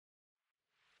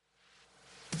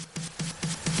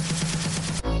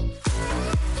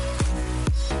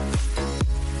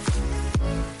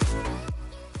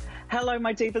Hello,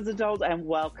 my divas and dolls, and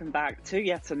welcome back to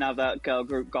yet another Girl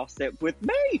Group Gossip with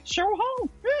me, Cheryl Hall.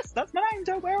 Yes, that's my name,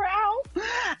 don't wear it out.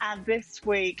 And this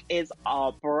week is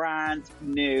our brand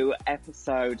new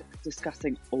episode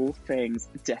discussing all things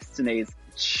Destiny's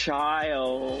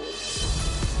Child.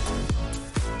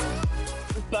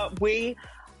 But we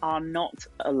are not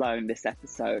alone this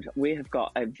episode. We have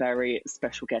got a very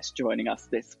special guest joining us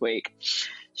this week.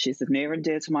 She's near and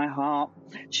dear to my heart.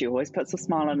 She always puts a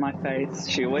smile on my face.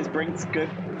 She always brings good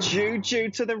juju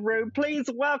to the room. Please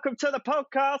welcome to the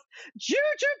podcast, Juju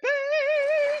B!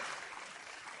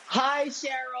 Hi,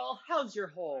 Cheryl. How's your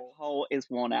hole? Hole is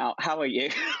worn out. How are you?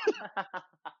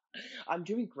 I'm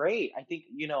doing great. I think,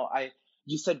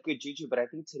 you said good juju, but I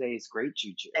think today is great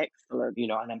juju. Excellent.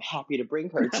 And I'm happy to bring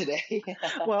her today.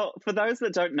 Well, for those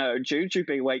that don't know, Juju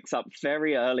B wakes up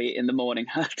very early in the morning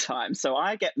her time. So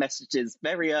I get messages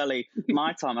very early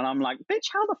my time, and I'm like, bitch,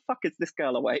 how the fuck is this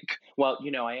girl awake? Well,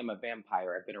 I am a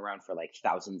vampire. I've been around for like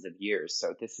thousands of years,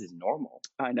 so this is normal.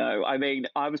 I know. I mean,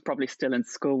 I was probably still in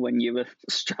school when you were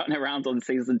strutting around on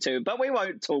season 2, but we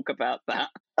won't talk about that.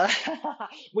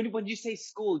 When you say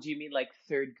school, do you mean like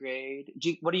third grade?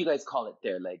 What do you guys call it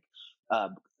there? Like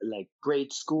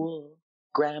grade school?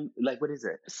 What is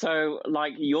it? So,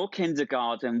 like, your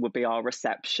kindergarten would be our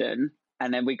reception,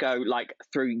 and then we go like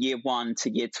through year 1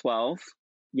 to year 12,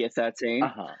 year 13.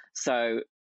 Uh-huh. So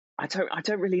I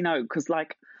don't really know, because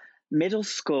like middle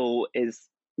school is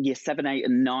year 7, 8,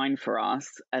 and 9 for us,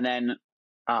 and then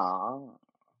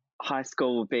high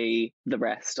school would be the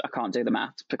rest. I can't do the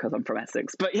maths because I'm from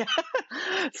Essex, but yeah.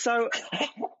 So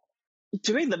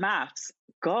doing the maths,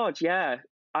 God, yeah,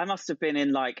 I must have been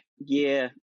in like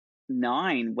year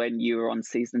 9 when you were on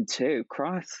season 2.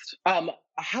 Christ.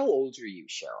 How old are you,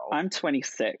 Cheryl? I'm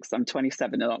 26. I'm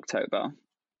 27 in October.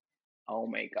 Oh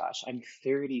my gosh, I'm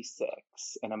 36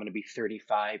 and I'm going to be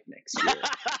 35 next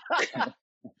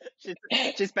year.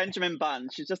 She's Benjamin Button.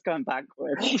 She's just going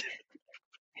backwards.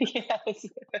 Yes.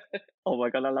 Oh my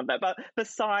God, I love that. But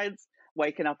besides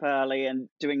waking up early and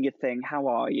doing your thing, how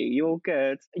are you? You all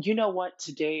good? You know what?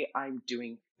 Today I'm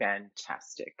doing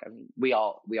fantastic. I mean, we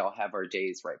all have our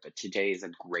days, right? But today is a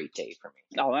great day for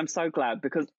me. Oh, I'm so glad,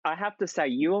 because I have to say,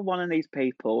 you are one of these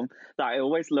people that I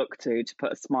always look to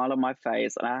put a smile on my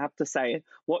face. And I have to say,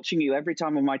 watching you every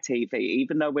time on my TV,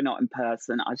 even though we're not in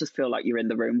person, I just feel like you're in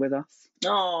the room with us.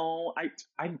 Oh,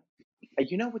 I'm.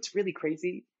 You know what's really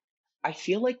crazy? I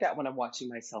feel like that when I'm watching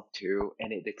myself too,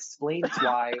 and it explains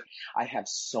why I have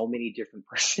so many different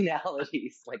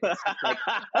personalities.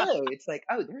 It's like,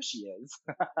 oh, there she is.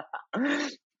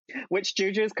 Which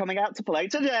Juju is coming out to play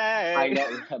today? I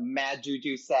know. Mad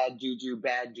Juju, sad Juju,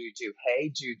 bad Juju.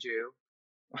 Hey, Juju.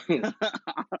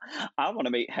 I want to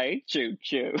meet Hey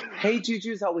Juju. Hey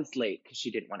Juju's always late because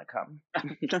she didn't want to come.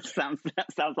 That sounds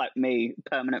like me,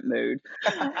 permanent mood.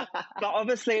 But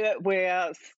obviously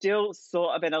we're still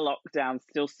sort of in a lockdown,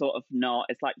 still sort of not.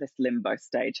 It's like this limbo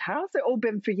stage. How's it all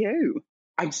been for you?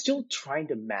 I'm still trying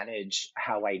to manage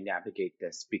how I navigate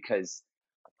this, because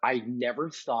I never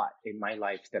thought in my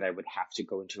life that I would have to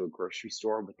go into a grocery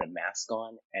store with a mask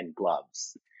on and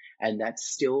gloves. And that's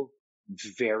still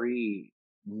very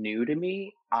new to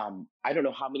me. I don't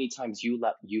know how many times you've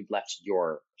left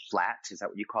your flat. Is that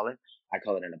what you call it? I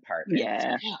call it an apartment.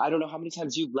 Yeah. I don't know how many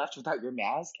times you've left without your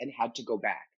mask and had to go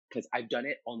back, because I've done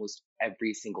it almost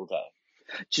every single day.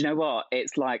 Do you know what?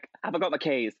 It's like, have I got my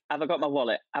keys? Have I got my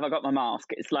wallet? Have I got my mask?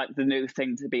 It's like the new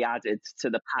thing to be added to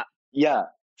the pack. Yeah.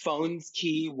 Phones,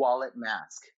 key, wallet,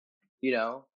 mask.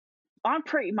 I'm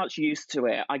pretty much used to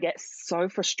it. I get so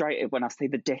frustrated when I see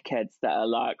the dickheads that are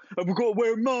like, have we got to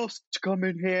wear a mask to come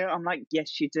in here? I'm like,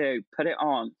 yes, you do. Put it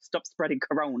on. Stop spreading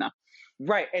corona.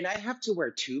 Right. And I have to wear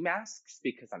 2 masks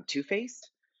because I'm two-faced.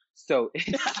 So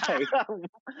it's like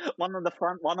one on the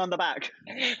front, one on the back.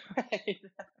 Right.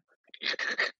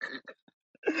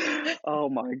 Oh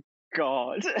my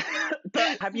God.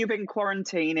 But have you been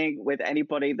quarantining with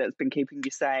anybody that's been keeping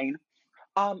you sane?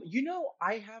 I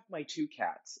have my 2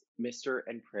 cats, Mr.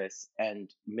 and Chris, and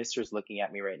Mr.'s looking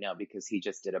at me right now because he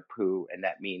just did a poo, and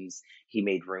that means he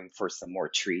made room for some more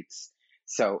treats.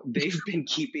 So they've been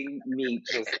keeping me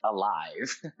just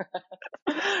alive.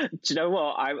 Do you know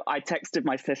what? I texted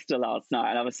my sister last night,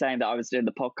 and I was saying that I was doing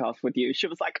the podcast with you. She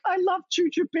was like, I love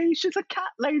Juju B. She's a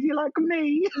cat lady like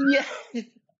me. Yeah,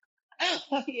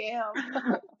 I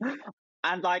am.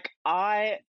 And like,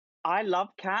 I love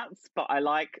cats, but I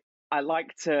like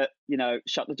to,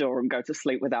 shut the door and go to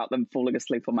sleep without them falling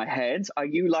asleep on my head. Are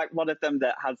you like one of them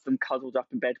that has them cuddled up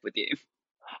in bed with you?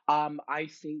 I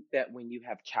think that when you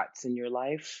have cats in your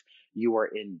life, you are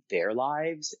in their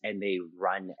lives and they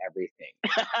run everything.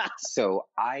 So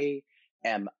I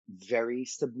am very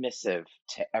submissive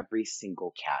to every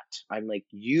single cat. I'm like,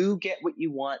 you get what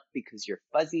you want because you're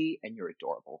fuzzy and you're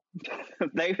adorable.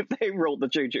 They rule the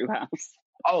Juju house.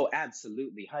 Oh,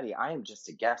 absolutely, honey. I am just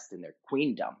a guest in their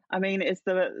queendom. I mean, is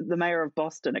the mayor of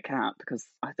Boston a cat? Because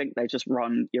I think they just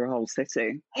run your whole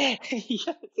city. Yes,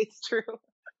 it's true.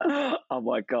 Oh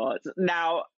my God.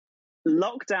 Now,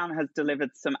 lockdown has delivered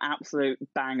some absolute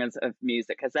bangers of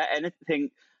music. Has there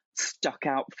anything stuck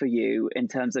out for you in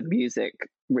terms of music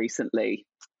recently?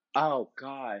 Oh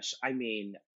gosh. I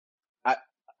mean, I,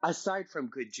 aside from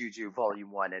Good Juju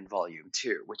Volume 1 and Volume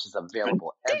 2, which is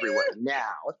available everywhere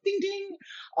now, ding ding.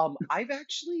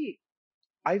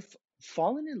 I've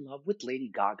fallen in love with Lady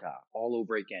Gaga all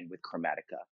over again with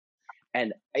Chromatica.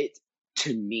 And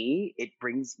to me, it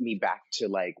brings me back to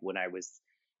like when I was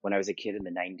a kid in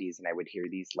the 90s and I would hear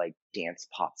these like dance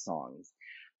pop songs.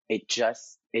 It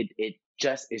just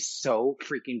is so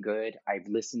freaking good. I've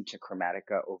listened to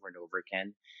Chromatica over and over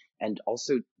again. And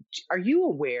also, are you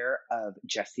aware of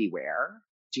Jessie Ware?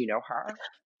 Do you know her?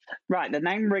 Right, the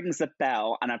name rings a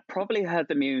bell, and I've probably heard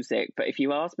the music, but if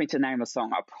you asked me to name a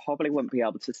song, I probably wouldn't be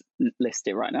able to list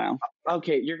it right now.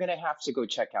 Okay, you're gonna have to go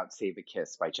check out "Save a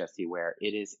Kiss" by Jessie Ware.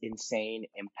 It is insane,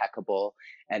 impeccable,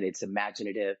 and it's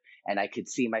imaginative. And I could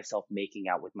see myself making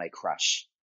out with my crush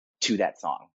to that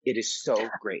song. It is so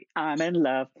great. I'm in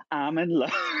love. I'm in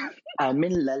love. I'm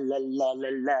in la la la la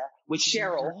la with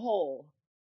Cheryl Hole.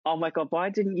 Oh my God, why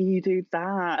didn't you do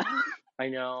that? I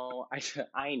know.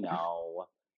 I know.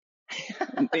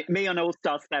 Me on All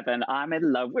Star 7, I'm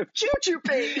in love with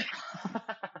Jujubee.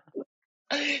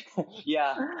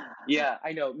 Yeah,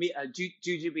 I know. Me,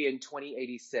 Jujubee in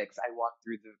 2086. I walked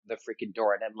through the freaking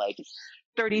door and I'm like,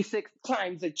 36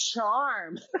 times a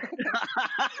charm.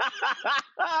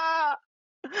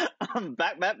 I'm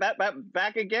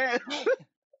back again.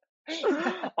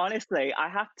 Honestly, I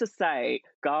have to say,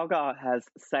 Gaga has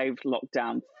saved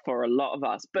lockdown for a lot of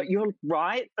us. But you're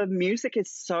right, the music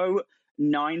is so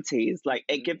 90s. Like,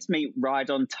 it gives me Ride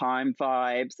on Time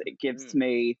vibes. It gives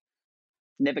me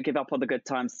Never Give Up on the Good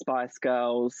Times, Spice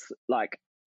Girls. Like,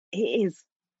 it is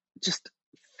just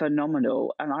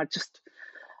phenomenal. And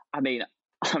I mean,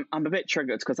 I'm a bit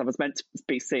triggered because I was meant to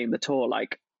be seeing the tour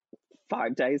like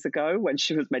 5 days ago when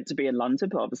she was meant to be in London,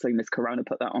 but obviously Miss Corona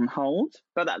put that on hold.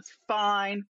 But that's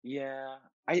fine. Yeah,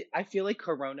 I feel like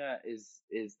Corona is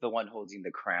the one holding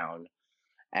the crown,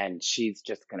 and she's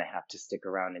just gonna have to stick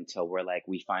around until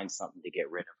we find something to get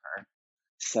rid of her.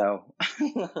 So,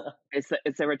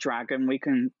 Is there a dragon we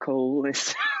can call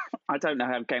this? I don't know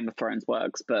how Game of Thrones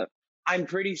works, but I'm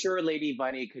pretty sure Lady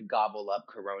Bunny could gobble up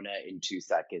Corona in 2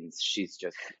 seconds. She's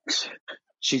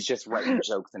just writing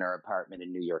jokes in her apartment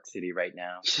in New York City right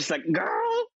now. She's like,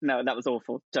 girl. No, that was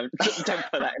awful. Don't put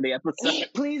that in the episode.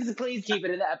 Please keep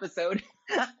it in the episode.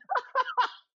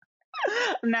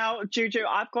 Now, Juju,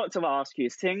 I've got to ask you,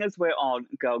 seeing as we're on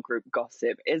girl group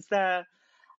gossip, is there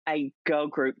a girl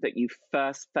group that you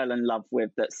first fell in love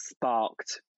with that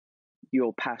sparked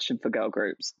your passion for girl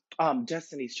groups?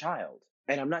 Destiny's Child.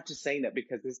 And I'm not just saying that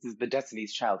because this is the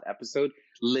Destiny's Child episode.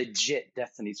 Legit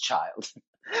Destiny's Child.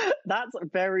 That's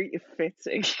very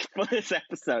fitting for this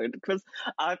episode because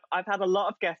I've had a lot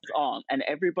of guests on, and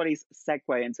everybody's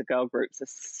segue into girl groups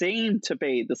has seemed to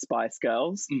be the Spice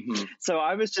Girls. Mm-hmm. So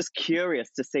I was just curious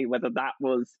to see whether that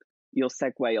was your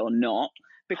segue or not,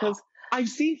 because I've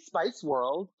seen Spice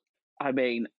World. I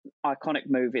mean, iconic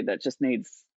movie that just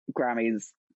needs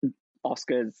Grammys,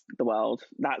 Oscars, the world.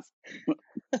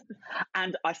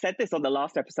 And I said this on the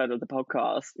last episode of the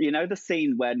podcast. You know the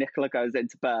scene where Nicola goes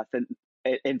into birth and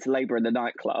into labor in the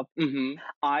nightclub? Mm-hmm.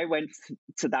 I went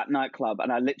to that nightclub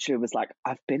and I literally was like,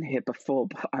 I've been here before,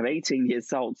 but I'm 18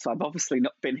 years old, so I've obviously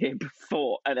not been here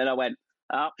before. And then I went,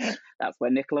 oh, that's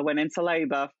where Nicola went into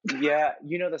labor. Yeah,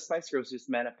 the Spice Girls just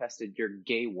manifested your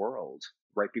gay world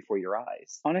right before your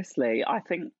eyes. Honestly, I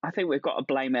think we've got to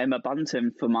blame Emma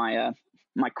Bunton for my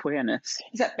queerness.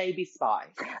 Is that Baby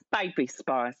Spice? Baby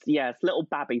Spice, yes, little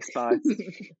Babby Spice.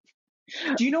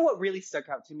 Do you know what really stuck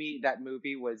out to me, that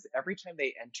movie, was every time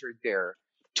they entered their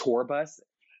tour bus,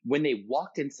 when they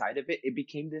walked inside of it, it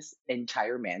became this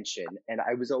entire mansion. And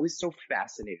I was always so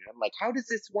fascinated. I'm like, how does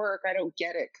this work? I don't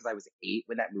get it. Because I was 8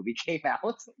 when that movie came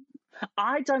out.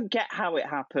 I don't get how it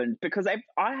happened because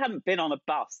I hadn't been on a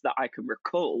bus that I can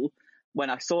recall when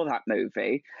I saw that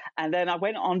movie. And then I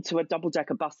went on to a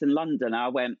double-decker bus in London. And I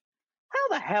went,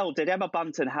 how the hell did Emma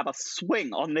Bunton have a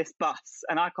swing on this bus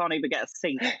and I can't even get a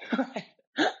seat?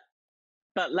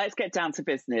 But let's get down to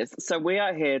business. So we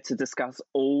are here to discuss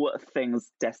all things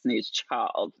Destiny's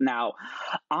Child. Now,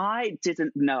 I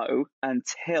didn't know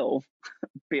until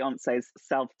Beyonce's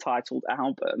self-titled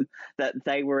album that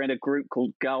they were in a group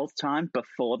called Girls Time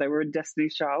before they were in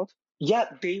Destiny's Child? Yeah,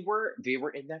 they were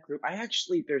in that group. I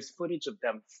actually there's footage of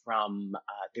them from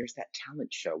there's that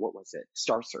talent show. What was it?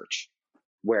 Star Search,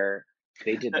 where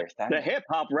they did their The thing. hip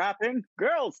hop rapping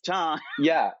Girls Time.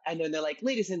 Yeah, and then they're like,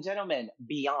 "Ladies and gentlemen,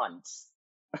 Beyond."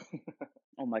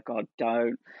 Oh my God,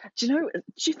 don't. Do you know, do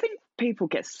you think people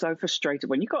get so frustrated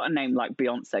when you got a name like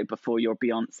Beyonce before you're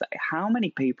Beyonce? How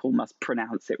many people must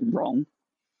pronounce it wrong?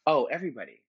 Oh,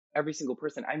 everybody, every single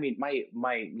person. I mean,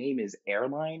 my name is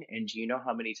Airline, and do you know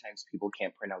how many times people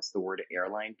can't pronounce the word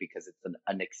airline because it's an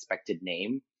unexpected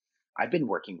name? I've been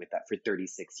working with that for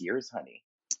 36 years, honey.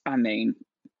 I mean,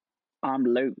 I'm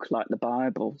Luke, like the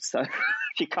Bible, so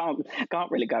you can't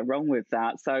really go wrong with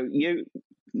that. So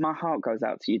my heart goes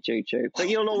out to you, Juju, but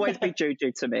you'll always be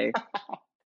Juju to me.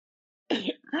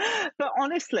 But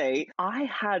honestly, I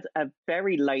had a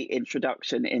very late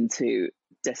introduction into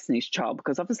Destiny's Child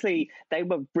because obviously they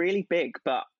were really big,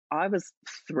 but I was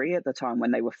 3 at the time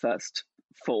when they were first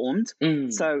formed.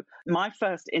 Mm. So my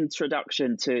first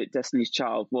introduction to Destiny's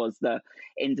Child was the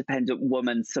independent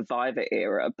woman survivor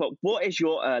era. But what is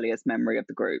your earliest memory of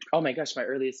the group? Oh my gosh, my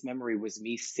earliest memory was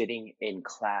me sitting in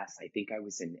class. I think it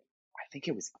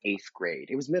was eighth grade.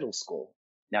 It was middle school.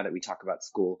 Now that we talk about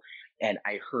school, and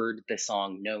I heard the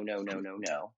song "No, No, No, No,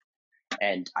 No,"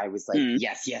 and I was like, Mm.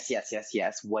 "Yes, yes, yes, yes,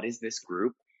 yes. What is this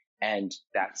group?" And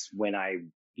that's when I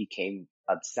became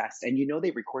obsessed. And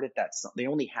they recorded that song. They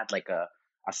only had like a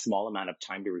small amount of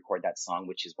time to record that song,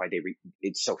 which is why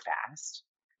it's so fast.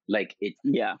 Like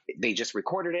Yeah. they just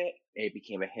recorded it, it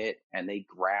became a hit, and they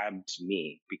grabbed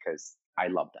me because I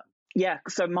love them. Yeah,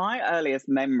 so my earliest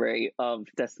memory of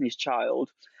Destiny's Child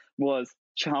was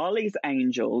Charlie's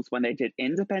Angels when they did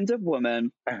Independent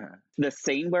Woman, Uh-huh. the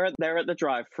scene where they're at the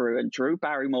drive-thru and Drew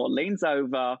Barrymore leans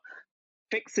over,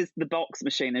 fixes the box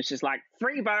machine, and she's like,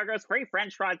 3 burgers, 3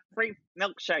 French fries, 3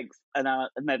 milkshakes, and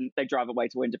then they drive away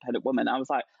to Independent Woman. I was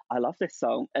like, I love this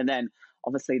song. And then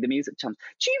obviously the music channels.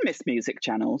 Do you miss music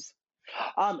channels?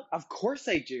 Of course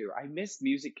I do. I miss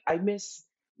music. I miss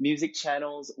music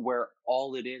channels where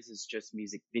all it is just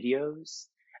music videos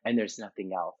and there's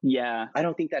nothing else. Yeah. I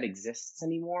don't think that exists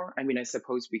anymore. I mean, I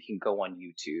suppose we can go on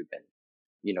YouTube and,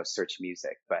 search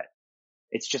music, but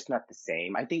it's just not the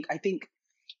same. I think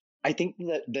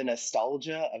the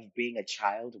nostalgia of being a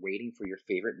child waiting for your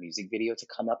favorite music video to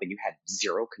come up and you had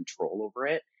zero control over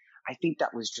it. I think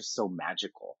that was just so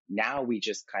magical. Now we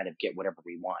just kind of get whatever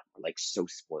we want. We're like so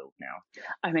spoiled now.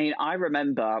 I mean, I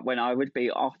remember when I would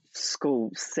be off school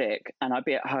sick and I'd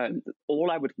be at home, all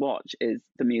I would watch is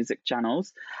the music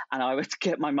channels. And I would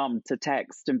get my mum to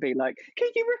text and be like, can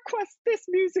you request this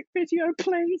music video,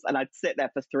 please? And I'd sit there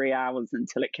for 3 hours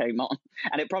until it came on.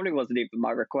 And it probably wasn't even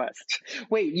my request.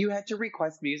 Wait, you had to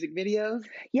request music videos?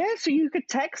 Yeah, so you could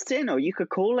text in or you could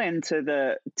call into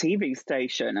the TV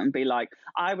station and be like,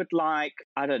 I would like,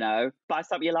 I don't know,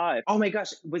 Spice Up Your Life. Oh my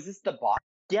gosh, was this the box?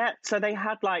 Yeah, so they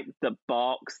had like the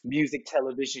box. Music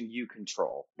television you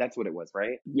control. That's what it was,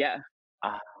 right? Yeah,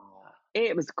 Ah.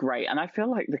 it was great. And I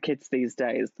feel like the kids these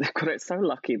days, they've got it so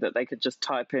lucky that they could just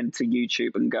type into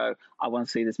YouTube and go, I want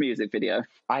to see this music video.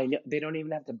 I know they don't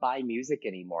even have to buy music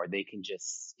anymore. They can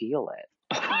just steal it.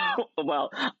 Well,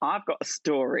 I've got a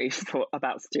story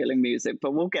about stealing music,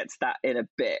 but we'll get to that in a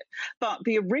bit. But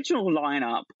the original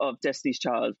lineup of Destiny's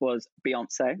Child was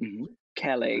Beyonce, Mhm.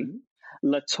 Kelly, Mhm.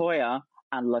 LaToya,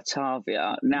 and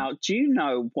Latavia. Now, do you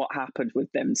know what happened with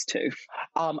them two?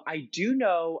 I do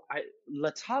know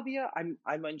Latavia, I'm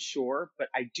unsure, but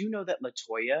I do know that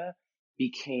Latoya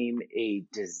became a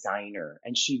designer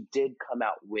and she did come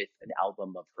out with an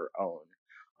album of her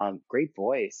own. Great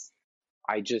voice.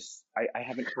 I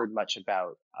haven't heard much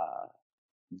about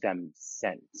them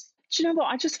since. Do you know what?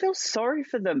 I just feel sorry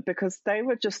for them because they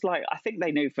were just like, I think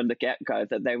they knew from the get-go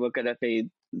that they were going to be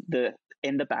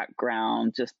in the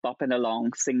background, just bopping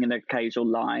along, singing an occasional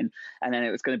line, and then it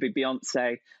was going to be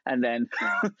Beyonce, and then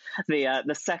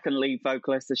the second lead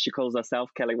vocalist, as she calls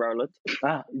herself, Kelly Rowland.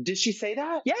 Did she say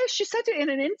that? Yeah, she said it in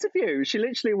an interview. She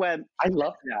literally went, I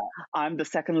love that. I'm the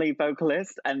second lead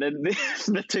vocalist, and then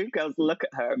the two girls look at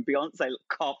her, and Beyonce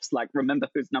coughs like, remember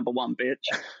who's number one,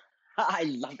 bitch. I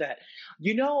love that.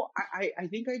 I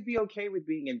think I'd be okay with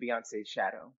being in Beyonce's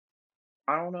shadow.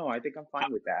 I don't know. I think I'm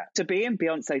fine with that. To be in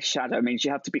Beyonce's shadow means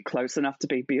you have to be close enough to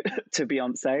be to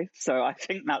Beyonce. So I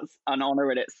think that's an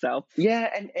honor in itself. Yeah,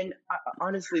 and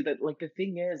honestly, the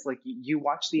thing is, like you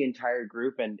watch the entire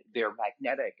group and they're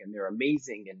magnetic and they're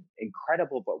amazing and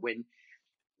incredible, but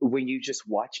when you just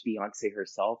watch Beyonce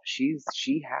herself, she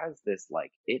has this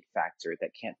like it factor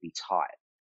that can't be taught.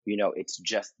 It's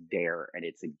just there and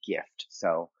it's a gift.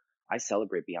 So I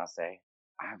celebrate Beyonce.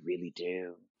 I really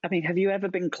do. I mean, have you ever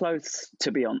been close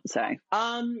to Beyonce?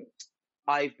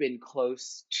 I've been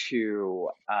close to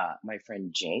my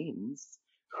friend James,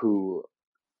 who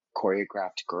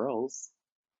choreographed Girls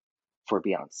for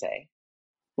Beyonce.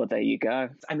 Well, there you go.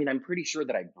 I mean, I'm pretty sure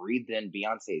that I breathed in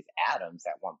Beyonce's atoms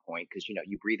at one point because, you know,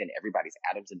 you breathe in everybody's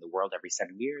atoms in the world every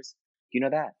 7 years. You know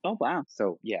that? Oh, wow.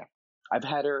 So yeah, I've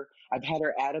had her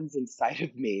atoms inside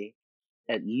of me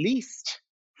at least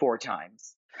 4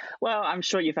 times. Well, I'm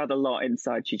sure you've had a lot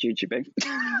inside you, Jujubee.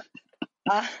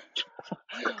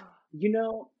 You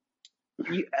know,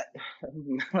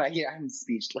 I'm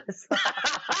speechless.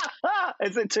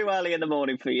 Is it too early in the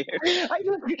morning for you? I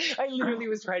literally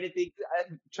was trying to think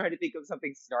of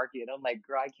something snarky, and I'm like,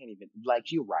 girl, I can't even.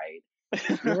 Like, you're right.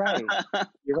 You're right.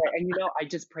 You're right. And you know, I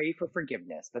just pray for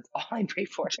forgiveness. That's all I pray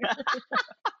for.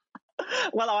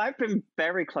 Well, I've been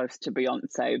very close to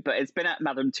Beyonce, but it's been at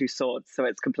Madame Tussauds, so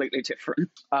it's completely different.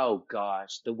 Oh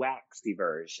gosh, the waxy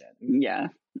version. Yeah.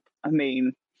 I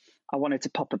mean, I wanted to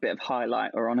pop a bit of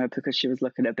highlighter on her because she was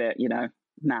looking a bit, you know,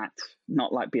 matte,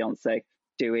 not like Beyonce,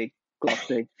 dewy,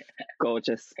 glossy,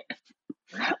 gorgeous.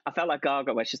 I felt like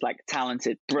Gaga, where she's like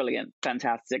talented, brilliant,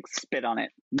 fantastic, spit on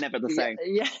it, never the same.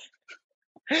 Yeah.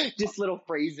 Just little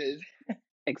phrases.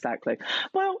 Exactly.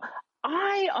 Well,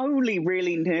 I only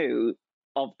really knew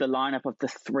of the lineup of the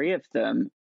three of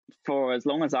them for as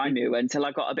long as I knew until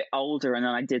I got a bit older, and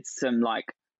then I did some like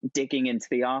digging into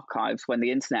the archives when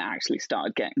the internet actually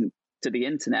started getting to the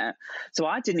internet. So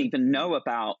I didn't even know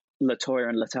about LaToya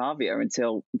and Latavia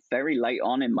until very late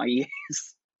on in my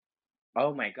years.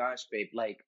 Oh my gosh, babe.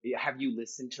 Like, have you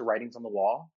listened to Writings on the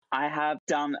Wall? I have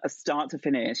done a start to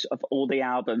finish of all the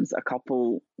albums a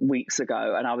couple weeks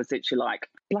ago, and I was literally like,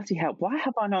 bloody hell, why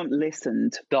have I not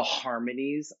listened? The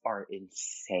harmonies are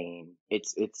insane.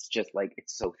 It's just like,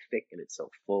 it's so thick and it's so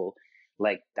full.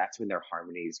 Like, that's when their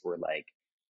harmonies were like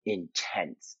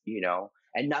intense, you know?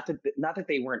 And not that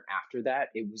they weren't after that.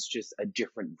 It was just a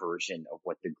different version of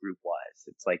what the group was.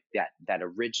 It's like that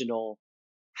original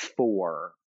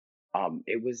 4.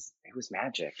 It was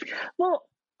magic. Well,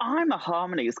 I'm a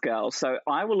harmonies girl, so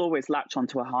I will always latch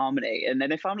onto a harmony. And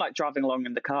then if I'm like driving along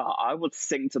in the car, I would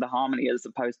sing to the harmony as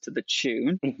opposed to the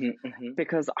tune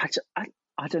because I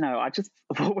don't know. I've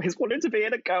always wanted to be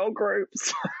in a girl group.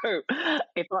 So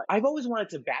I've always wanted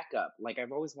to back up. Like,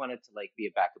 I've always wanted to like be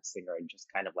a backup singer and just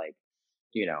kind of like,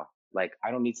 you know, like, I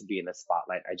don't need to be in the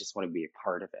spotlight. I just want to be a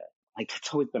part of it. Like,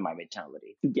 that's always been my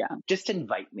mentality. Yeah. Just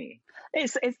invite me.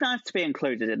 It's nice to be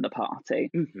included in the party.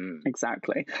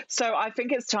 Exactly. So I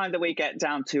think it's time that we get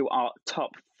down to our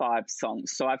top 5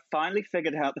 songs. So I've finally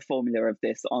figured out the formula of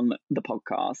this on the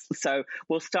podcast. So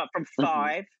we'll start from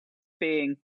 5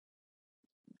 being,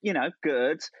 you know,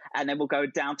 good, and then we'll go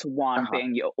down to 1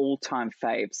 being your all-time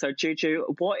fave. So Juju,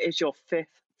 what is your 5th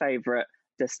favorite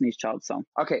Destiny's Child song?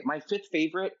 Okay, my 5th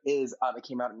favorite is it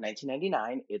came out in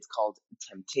 1999. It's called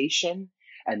Temptation.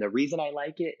 And the reason I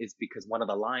like it is because one of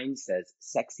the lines says,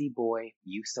 "Sexy boy,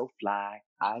 you so fly.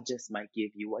 I just might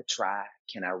give you a try.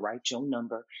 Can I write your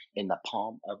number in the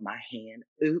palm of my hand?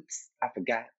 Oops, I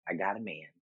forgot I got a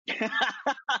man."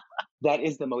 That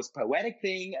is the most poetic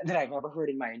thing that I've ever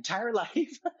heard in my entire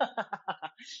life.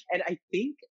 And I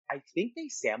think they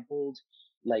sampled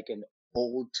like an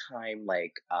old time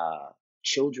like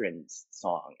children's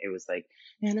song. It was like,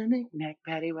 and a knick-knack,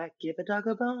 paddywhack, give a dog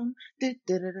a bone.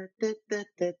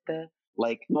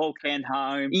 Like, walking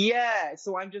home. Yeah.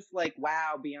 So I'm just like,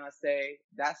 wow, Beyonce,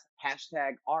 that's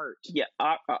 #art. Yeah,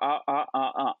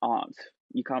 art.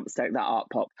 You can't mistake that art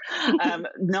pop.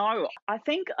 No, I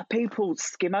think people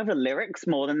skim over lyrics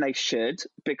more than they should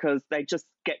because they just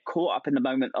get caught up in the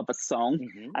moment of a song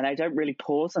and they don't really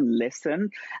pause and listen.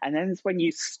 And then it's when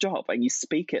you stop and you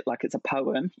speak it like it's a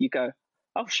poem, you go,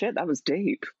 oh shit, that was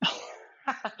deep.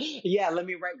 Yeah, let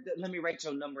me write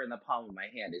your number in the palm of my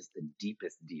hand is the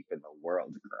deepest deep in the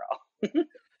world, girl.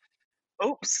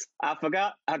 Oops, I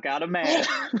forgot I got a man.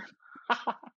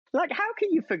 Like, how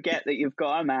can you forget that you've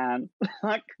got a man?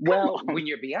 Like, well, when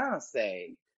you're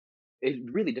Beyonce,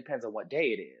 it really depends on what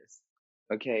day it is.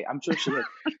 Okay, I'm sure she is.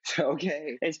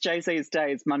 Okay. It's Jay-Z's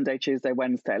day. It's Monday, Tuesday,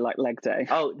 Wednesday, like leg day.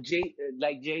 Oh,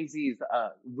 Jay-Z's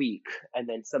week, and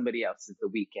then somebody else is the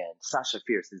weekend. Sasha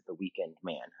Fierce is the weekend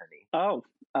man, honey.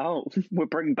 Oh, we're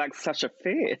bringing back Sasha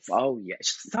Fierce. Oh, yeah.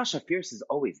 Sasha Fierce is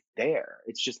always there.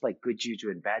 It's just like good juju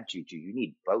and bad juju. You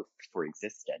need both for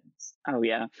existence. Oh,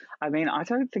 yeah. I mean, I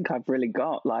don't think I've really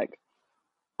got, like,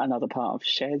 another part of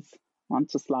Shez. I'm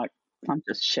just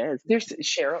Shez. There's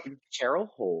Cheryl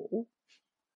Hole,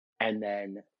 and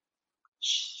then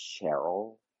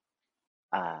Cheryl,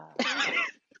 I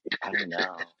don't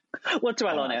know. We'll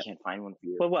dwell on I it. can't find one for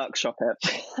you. We'll workshop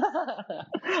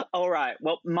it. All right.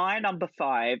 Well, my number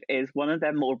 5 is one of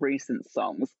their more recent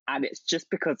songs, and it's just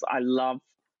because I love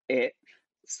it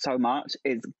so much.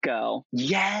 Is Girl.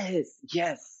 Yes,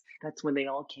 yes. That's when they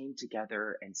all came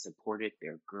together and supported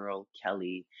their girl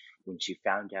Kelly when she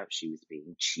found out she was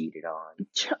being cheated on.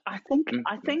 I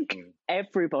think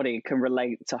everybody can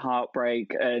relate to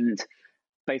heartbreak and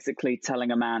basically telling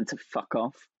a man to fuck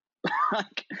off.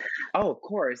 Like, Oh, of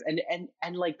course.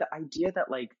 And like the idea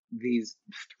that like these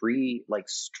three like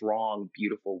strong,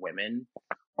 beautiful women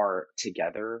are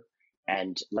together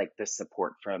and like the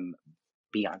support from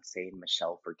Beyonce and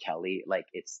Michelle for Kelly, like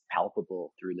it's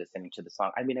palpable through listening to the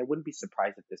song. I mean, I wouldn't be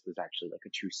surprised if this was actually like a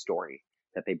true story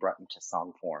that they brought into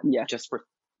song form yeah. just for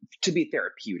to be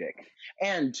therapeutic.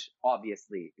 And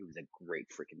obviously it was a great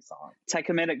freaking song. Take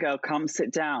a minute, girl. Come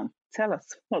sit down. Tell us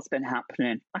what's been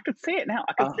happening. I can see it now.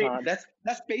 I can see it.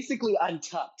 That's basically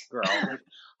Untucked, girl. Like,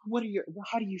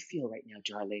 how do you feel right now,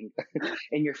 darling?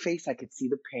 In your face, I could see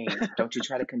the pain. Don't you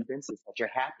try to convince us that you're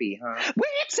happy, huh?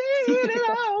 We've seen it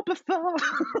all before.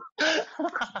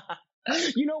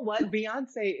 You know what?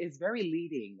 Beyonce is very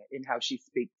leading in how she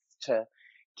speaks to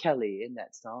Kelly in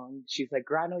that song. She's like,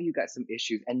 girl, I know you got some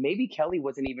issues. And maybe Kelly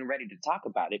wasn't even ready to talk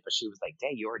about it, but she was like,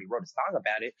 dang, you already wrote a song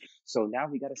about it. So now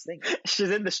we got to sing it. She's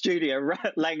in the studio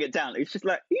laying it down. She's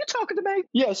like, are you talking to me?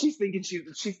 Yeah, she's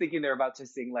thinking they're about to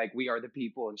sing like We Are the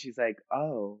People. And she's like,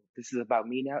 oh, this is about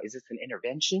me now? Is this an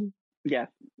intervention? Yeah.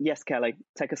 Yes, Kelly.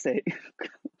 Take a seat.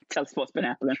 Tell us what's been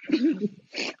happening.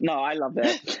 No, I love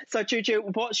it. So, Juju,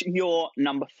 what's your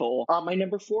number 4? My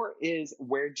number 4 is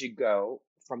Where'd You Go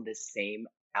from the same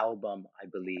album, I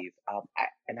believe.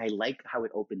 And I like how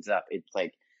it opens up. It's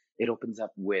like it opens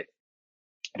up with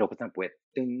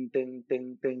ding ding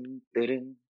ding ding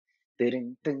ding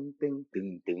ding ding ding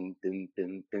ding ding ding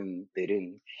ding ding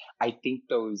ding. I think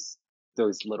those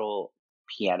little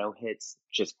piano hits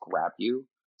just grab you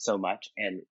so much.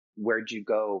 And Where'd You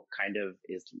Go kind of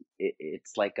is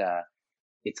it's like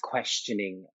it's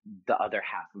questioning the other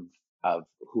half of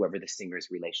whoever the singer's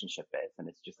relationship is, and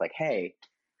it's just like, hey,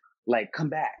 like, come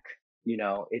back. You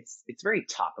know, it's very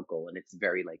topical and it's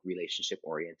very like relationship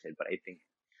oriented. But I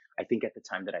think at the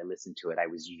time that I listened to it, I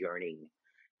was yearning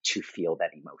to feel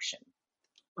that emotion.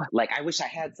 Like, I wish I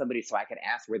had somebody so I could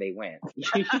ask where they went.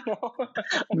 You know?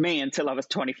 Me until I was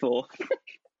 24.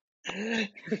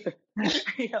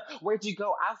 Where'd you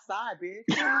go? Outside,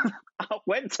 bitch. I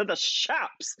went to the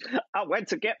shops. I went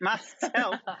to get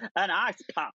myself an ice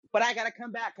pop. But I gotta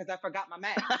come back because I forgot my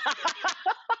mask.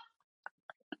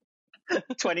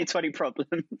 2020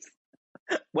 problems.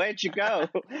 Where'd you go?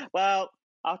 Well,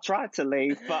 I tried to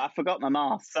leave, but I forgot my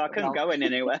mask, so I couldn't go in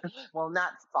anywhere. Well,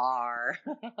 not far.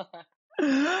 Do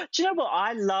you know what?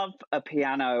 I love a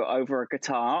piano over a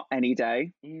guitar any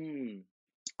day. And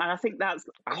I think that's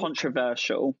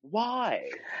controversial.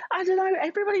 Why? I don't know.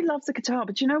 Everybody loves a guitar,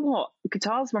 but you know what?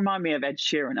 Guitars remind me of Ed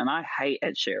Sheeran, and I hate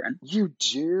Ed Sheeran. You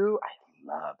do? I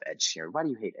love Ed Sheeran. Why do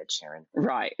you hate Ed Sheeran?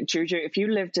 Right. Juju, if you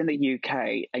lived in the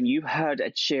UK and you heard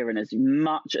Ed Sheeran as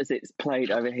much as it's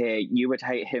played over here, you would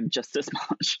hate him just as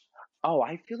much. Oh,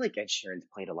 I feel like Ed Sheeran's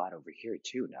played a lot over here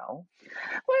too, no?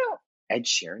 Well, Ed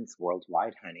Sheeran's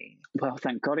worldwide, honey. Well,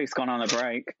 thank God he's gone on a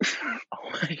break. Oh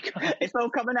my God. It's all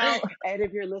coming out. Ed,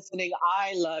 if you're listening,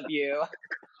 I love you.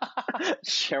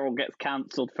 Cheryl gets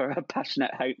cancelled for her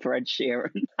passionate hate for Ed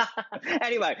Sheeran.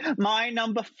 Anyway, my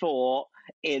number 4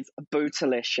 is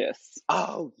Bootylicious.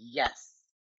 Oh, yes.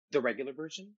 The regular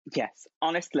version? Yes.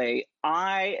 Honestly,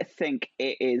 I think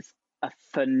it is a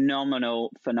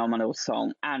phenomenal, phenomenal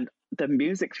song. And the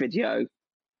music video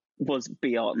was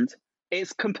beyond.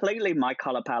 It's completely my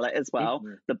color palette as well.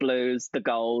 Mm-hmm. The blues, the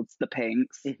golds, the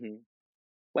pinks. Mm-hmm.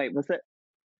 Wait, was it?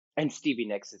 And Stevie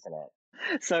Nicks is in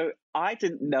it. So I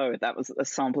didn't know that was a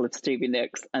sample of Stevie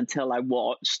Nicks until I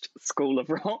watched School of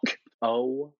Rock.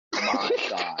 Oh my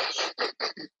gosh.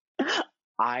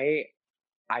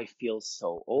 I feel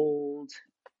so old.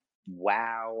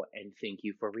 Wow, and thank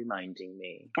you for reminding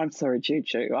me. I'm sorry,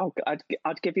 Juju.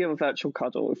 I'd give you a virtual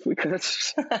cuddle if we could.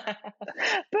 But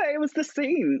it was the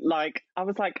scene. Like, I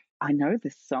was like, I know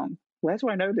this song. Where do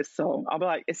I know this song? I'm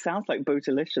like, it sounds like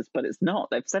Bootylicious, but it's not.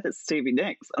 They've said it's Stevie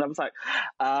Nicks. And I was like,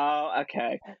 oh,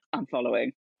 okay, I'm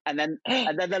following. And then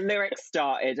the lyrics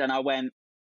started and I went,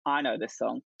 I know this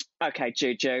song. Okay,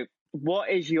 Juju, what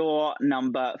is your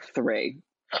number 3?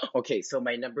 Okay, so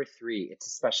my number 3, it's a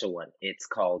special one. It's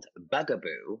called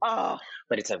Bugaboo. Oh.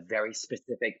 But it's a very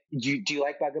specific... Do you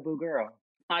like Bugaboo, girl?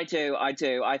 I do.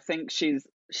 I think she's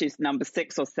She's number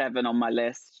 6 or 7 on my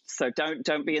list, so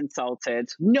don't be insulted.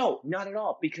 No, not at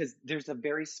all, because there's a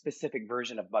very specific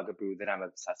version of Bugaboo that I'm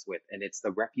obsessed with, and it's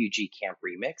the Refugee Camp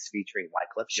remix featuring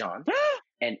Wyclef Jean.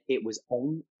 And it was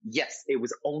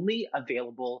only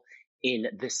available in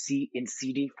in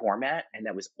CD format, and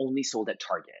that was only sold at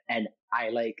Target. And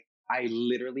I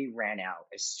literally ran out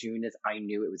as soon as I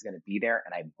knew it was going to be there,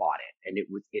 and I bought it.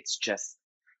 And it's just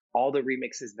all the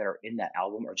remixes that are in that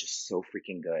album are just so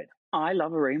freaking good. I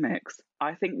love a remix.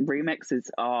 I think remixes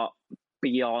are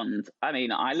beyond. I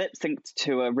mean, I lip synced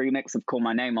to a remix of Call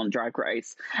My Name on Drag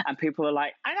Race, and people are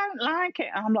like, I don't like it.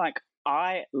 And I'm like,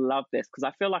 I love this because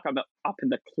I feel like I'm up in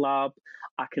the club.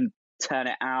 I can turn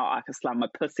it out. I can slam my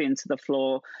pussy into the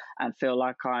floor and feel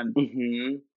like I'm.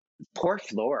 Mm-hmm. Poor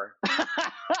Floor.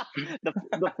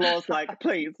 the floor's like,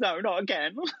 please, no, not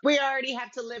again. We already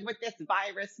have to live with this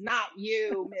virus, not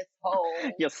you, Miss Hole.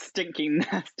 Your stinky,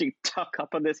 nasty tuck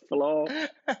up on this floor.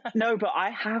 No, but I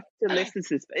have to listen to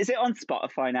this. Is it on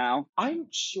Spotify now? I'm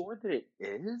sure that it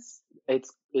is.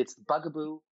 It's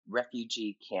Bugaboo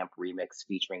Refugee Camp remix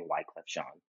featuring Wyclef Jean.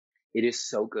 It is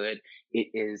so good.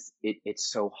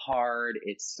 It's so hard.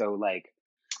 It's so like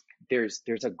there's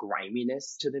a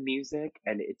griminess to the music,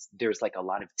 and there's like a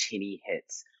lot of tinny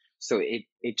hits. So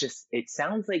it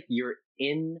sounds like you're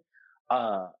in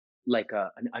an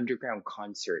underground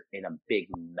concert in a big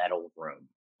metal room.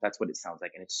 That's what it sounds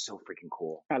like, and it's so freaking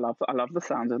cool. I love the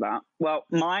sound of that. Well,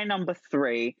 my number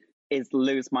 3 is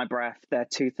Lose My Breath, their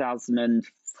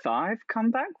 2005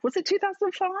 comeback. Was it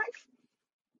 2005?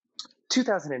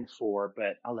 2004,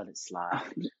 but I'll let it slide.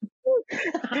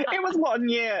 It was 1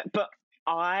 year, but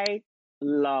I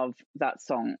love that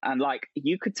song. And like,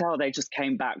 you could tell they just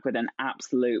came back with an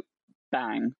absolute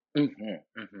bang.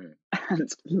 Mm-hmm, mm-hmm. And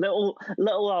little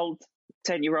old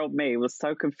 10-year-old me was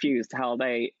so confused how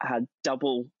they had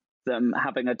double them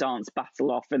having a dance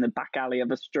battle off in the back alley of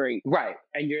a street. Right.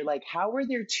 And you're like, how are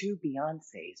there 2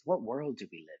 Beyoncés? What world do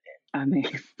we live in? I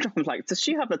mean, I'm like, does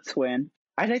she have a twin?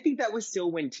 And I think that was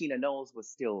still when Tina Knowles was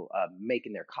still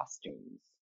making their costumes.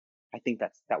 I think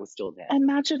that was still there.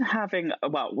 Imagine having,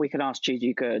 well, we can ask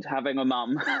Gigi Good, having a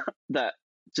mum that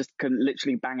just can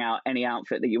literally bang out any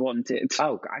outfit that you wanted.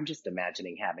 Oh, I'm just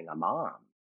imagining having a mom.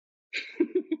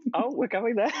 Oh, we're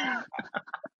going there.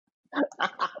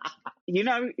 You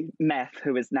know Meth,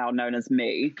 who is now known as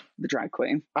Me, the drag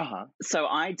queen? Uh-huh. So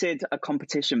I did a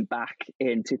competition back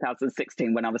in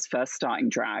 2016 when I was first starting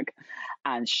drag,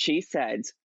 and she said,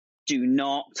 do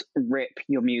not rip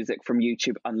your music from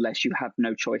YouTube unless you have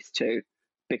no choice to,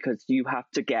 because you have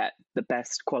to get the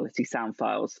best quality sound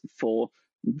files for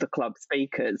the club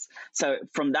speakers. So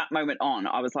from that moment on,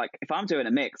 I was like, if I'm doing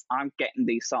a mix, I'm getting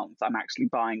these songs. I'm actually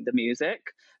buying the music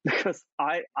because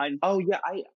I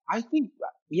think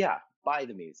buy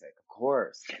the music, of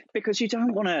course. Because you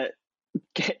don't want to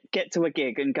get to a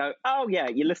gig and go, oh yeah,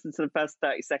 you listen to the first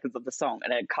 30 seconds of the song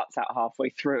and it cuts out halfway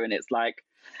through and it's like,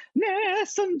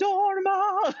 Nessun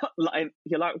Dorma. Like,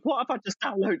 you're like, what have I just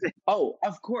downloaded? Oh,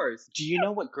 of course. Do you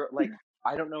know what girl, like,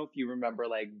 I don't know if you remember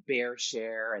like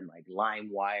BearShare and like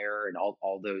LimeWire and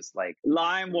all those like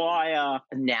LimeWire,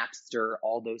 Napster,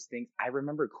 all those things. I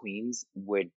remember Queens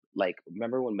would like,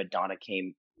 remember when Madonna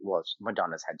came, well,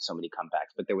 Madonna's had so many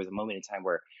comebacks, but there was a moment in time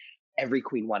where every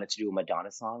queen wanted to do a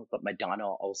Madonna song, but Madonna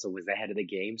also was ahead of the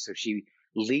game. So she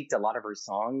leaked a lot of her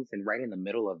songs, and right in the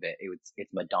middle of it,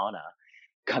 it's Madonna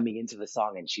coming into the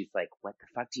song, and she's like, what the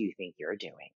fuck do you think you're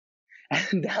doing?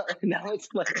 And now it's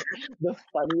like the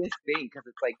funniest thing, because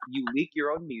it's like you leak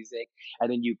your own music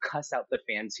and then you cuss out the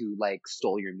fans who like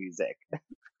stole your music.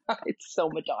 It's so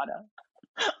Madonna.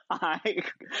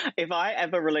 If I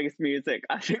ever release music,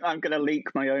 I think I'm going to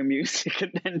leak my own music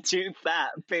and then do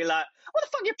that. Be like, what the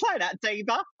fuck you playing at,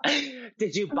 Diva?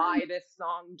 Did you buy this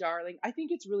song, darling? I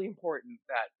think it's really important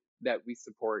that we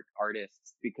support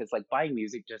artists, because like buying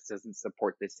music just doesn't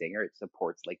support the singer. It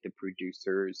supports like the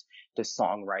producers, the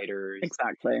songwriters.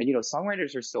 Exactly. And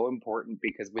songwriters are so important,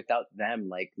 because without them,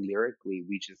 like lyrically,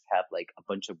 we just have like a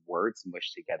bunch of words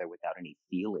mushed together without any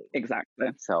feeling. Exactly.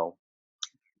 So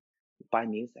buy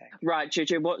music. Right,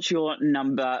 Gigi, what's your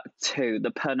number 2, the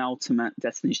penultimate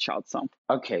Destiny's Child song?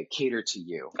 Okay, Cater to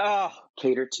You. Oh,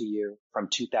 Cater to You from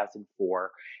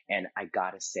 2004. And I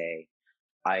gotta say,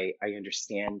 I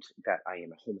understand that I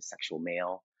am a homosexual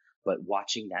male, but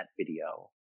watching that video,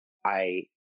 I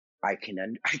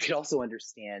could also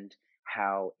understand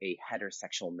how a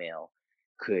heterosexual male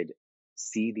could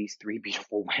see these 3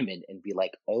 beautiful women and be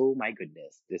like, oh my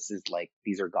goodness, this is like,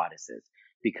 these are goddesses,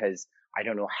 because I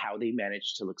don't know how they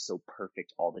manage to look so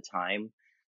perfect all the time.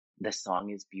 The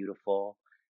song is beautiful.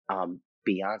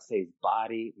 Beyonce's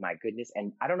body, my goodness.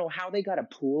 And I don't know how they got a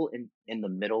pool in the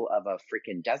middle of a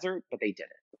freaking desert, but they did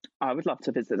it. I would love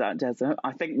to visit that desert.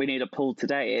 I think we need a pool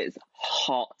today. It's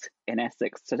hot in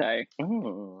Essex today.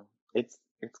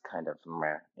 It's kind of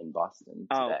in Boston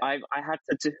Oh, today. I had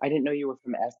to do. I didn't know you were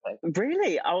from Essex.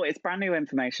 Really? Oh, it's brand new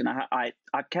information.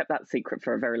 I've kept that secret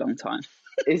for a very long time.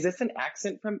 Is this an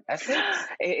accent from Essex?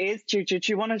 It is, Juju.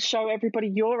 Do you want to show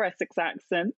everybody your Essex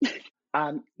accent?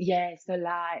 Yeah, so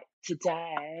like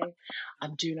today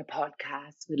I'm doing a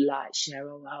podcast with like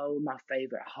Cheryl Hole, my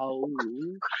favorite Hole,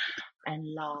 and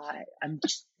like I'm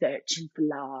just searching for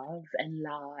love, and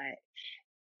like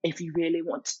if you really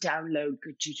want to download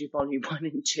Good Juju Volume 1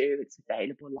 and 2, it's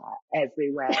available like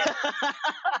everywhere.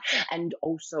 And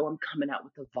also I'm coming out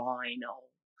with a vinyl.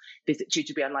 Visit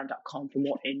jujubonline.com for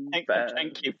more info.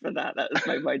 Thank you for that. That has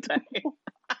made my day.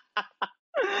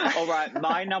 All right,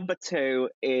 my number 2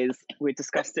 is, we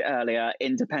discussed it earlier,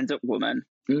 Independent Woman.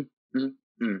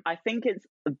 I think it's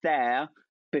there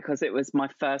because it was my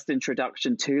first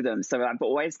introduction to them. So I've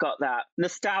always got that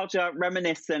nostalgia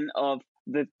reminiscent of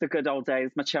the good old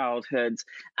days, my childhood.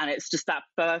 And it's just that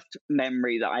first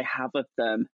memory that I have of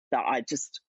them that I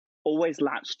just always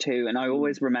latch to and I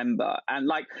always remember. And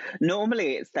like,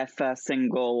 normally it's their first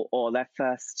single or their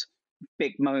first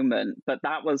big moment, but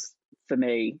that was, for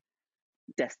me,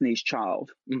 Destiny's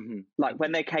Child. Like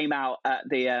when they came out at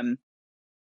the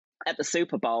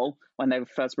Super Bowl, when they were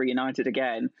first reunited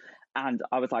again, and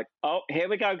I was like, oh, here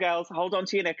we go, girls, hold on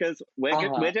to your knickers,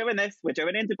 we're doing this, we're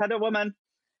doing Independent Woman.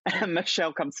 And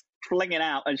Michelle comes flinging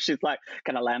out and she's like,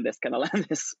 can I land this?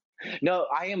 No,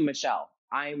 I am Michelle.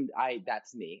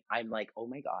 That's me. I'm like, oh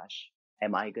my gosh,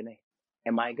 am I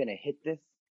gonna hit this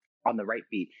on the right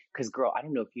beat? Because girl, I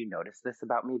don't know if you noticed this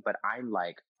about me, but I'm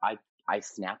like, I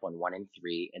snap on 1 and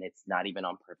 3 and it's not even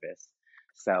on purpose.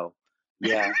 So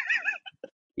yeah.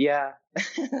 Yeah.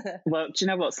 Well, do you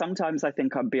know what? Sometimes I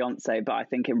think I'm Beyonce, but I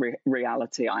think in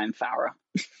reality I am Farrah.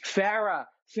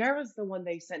 Farrah's the one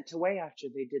they sent away after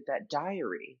they did that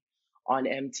Diary on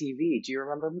MTV. Do you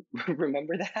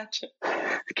remember that?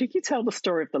 Can you tell the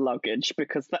story of the luggage?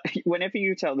 Because whenever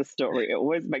you tell the story, it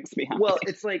always makes me happy. Well,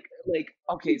 it's like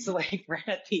okay, so like right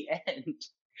at the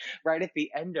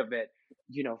end of it,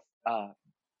 you know,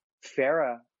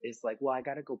 Farrah is like, well, I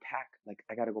gotta go pack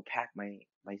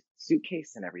my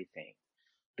suitcase and everything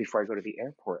before I go to the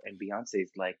airport. And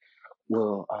Beyonce's like,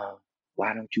 well,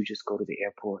 why don't you just go to the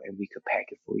airport and we could pack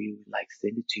it for you and like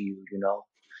send it to you, you know?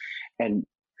 And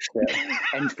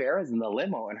Farrah's in the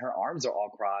limo and her arms are all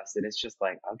crossed and it's just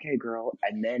like, okay, girl.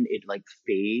 And then it like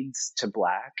fades to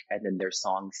black and then their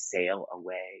song Sail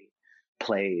Away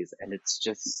plays and it's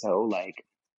just so like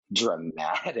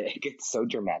dramatic. It's so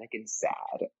dramatic and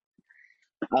sad.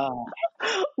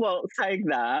 Well, saying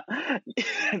that,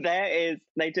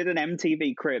 they did an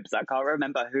MTV Cribs. I can't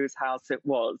remember whose house it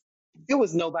was. It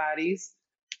was nobody's.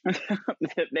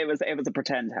 it was a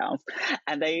pretend house,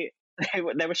 and they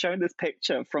were showing this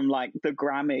picture from like the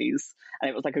Grammys, and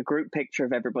it was like a group picture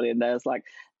of everybody, and there's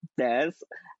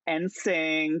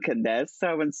NSYNC and there's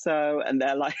so and so, and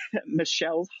they're like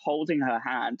Michelle's holding her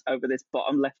hand over this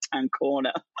bottom left hand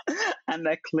corner, and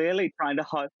they're clearly trying to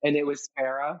hide. And it was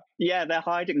Farrah. Yeah, they're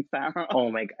hiding Farrah. Oh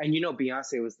my god! And you know,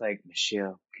 Beyonce was like,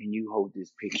 Michelle, can you hold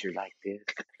this picture like this?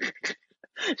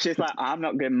 She's like, I'm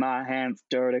not getting my hands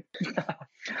dirty.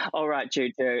 All right,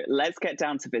 Juju, let's get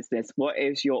down to business. What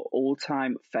is your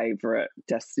all-time favorite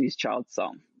Destiny's Child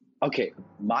song? Okay,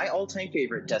 my all-time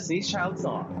favorite Destiny's Child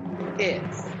song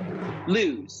is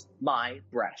Lose My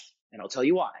Breath. And I'll tell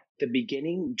you why. The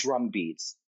beginning drum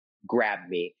beats grabbed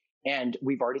me. And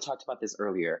we've already talked about this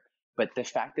earlier, but the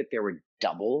fact that there were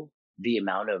double the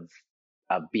amount of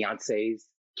Beyonce's,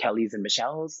 Kelly's, and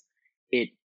Michelle's,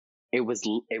 it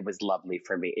was lovely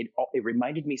for me. It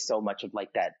reminded me so much of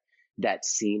like that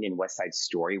scene in West Side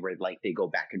Story where like they go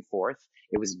back and forth.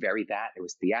 It was it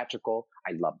was theatrical.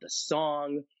 I love the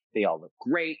song. They all look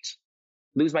great.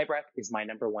 Lose My Breath is my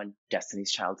number 1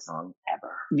 Destiny's Child song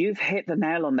ever. You've hit the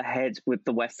nail on the head with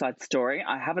the West Side Story.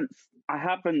 I haven't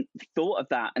thought of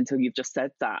that until you've just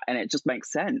said that, and it just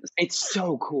makes sense. It's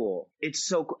so cool. It's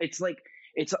so cool. It's like,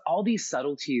 it's all these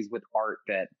subtleties with art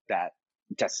that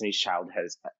Destiny's Child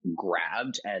has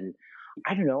grabbed. And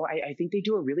I don't know, I think they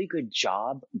do a really good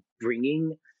job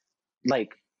bringing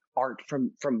like art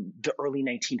from the early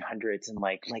 1900s and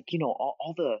like, you know,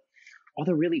 all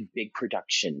the really big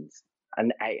productions.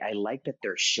 And I like that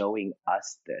they're showing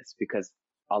us this because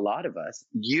a lot of us,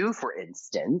 you for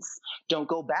instance, don't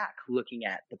go back looking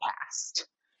at the past.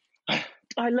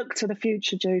 I look to the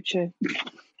future, Juju.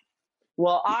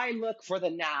 Well, I look for the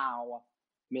now,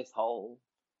 Miss Hole.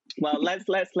 Well, let's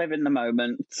live in the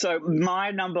moment. So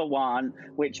my number one,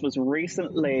 which was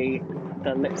recently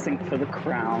the lip sync for the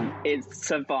crown, is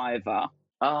Survivor.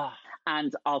 Ah,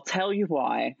 And I'll tell you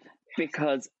why.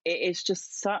 Because it is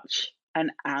just such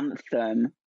an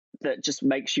anthem that just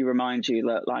makes you remind you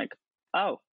that, like,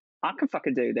 oh, I can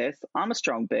fucking do this. I'm a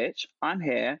strong bitch. I'm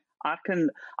here. I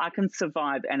can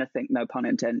survive anything, no pun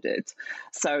intended.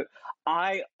 So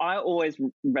I always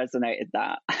resonated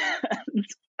that.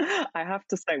 I have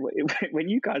to say, when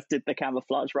you guys did the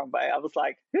camouflage runway, I was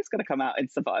like, who's going to come out in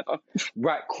Survivor?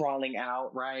 right, crawling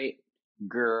out, right?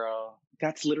 Girl.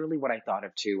 That's literally what I thought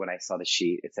of too when I saw the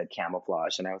sheet. It said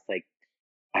camouflage, and I was like,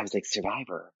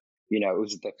 Survivor. It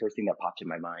was the first thing that popped in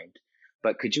my mind.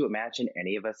 But could you imagine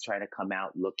any of us trying to come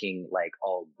out looking like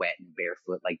all wet and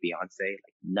barefoot like Beyonce?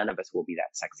 Like none of us will be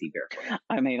that sexy barefoot.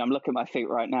 I mean, I'm looking at my feet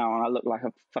right now and I look like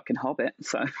a fucking hobbit.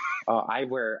 So, I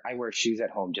wear shoes at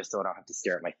home just so I don't have to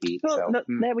stare at my feet. well, So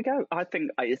there we go. I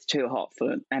think it's too hot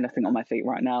for anything on my feet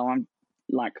right now.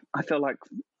 I feel like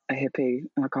a hippie.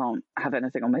 I can't have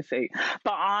anything on my feet.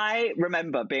 But I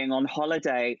remember being on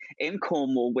holiday in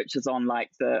Cornwall, which is on like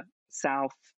the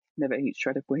south, never eat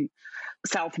shredded wheat,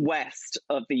 southwest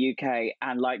of the UK.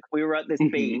 And like we were at this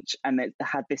mhm. beach and it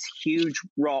had this huge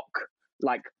rock,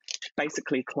 like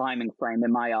basically climbing frame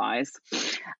in my eyes.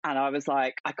 And I was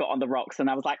like, I got on the rocks and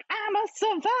I was like, I'm a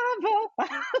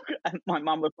survivor. And my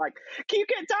mum was like, can you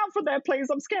get down from there, please?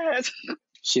 I'm scared.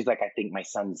 She's like, I think my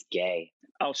son's gay.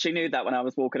 Oh, she knew that when I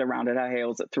was walking around in her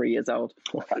heels at 3 years old.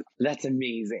 That's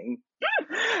amazing.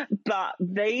 But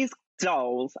these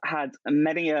dolls had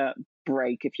many a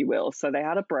break, if you will. So they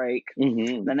had a break,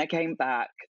 Hmm. then they came back,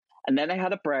 and then they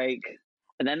had a break,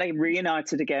 and then they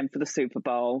reunited again for the Super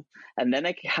Bowl, and then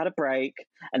they had a break,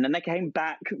 and then they came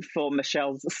back for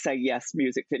Michelle's Say Yes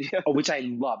music video. Oh, which I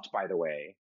loved, by the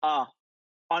way. Ah,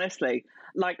 honestly,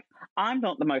 like I'm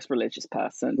not the most religious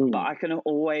person, but Mm. I can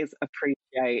always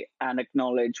appreciate and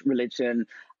acknowledge religion.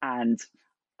 And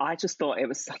I just thought it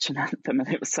was such an anthem and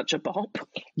it was such a bop.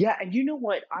 Yeah, and you know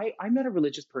what? I'm not a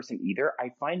religious person either.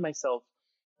 I find myself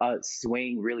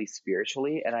swaying really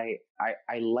spiritually, and I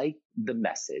like the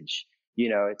message.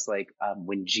 It's like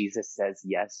when Jesus says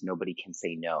yes, nobody can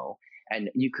say no, and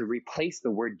you could replace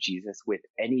the word Jesus with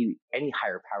any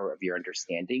higher power of your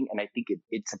understanding, and I think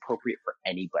it's appropriate for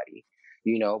anybody.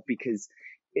 Because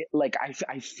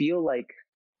I feel like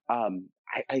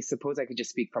I suppose I could just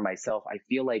speak for myself. I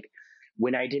feel like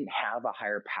when I didn't have a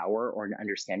higher power or an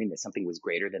understanding that something was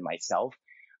greater than myself,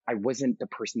 I wasn't the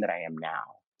person that I am now.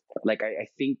 Like I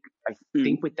Mm.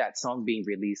 think with that song being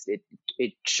released,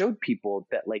 it showed people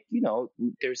that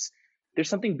there's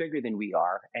something bigger than we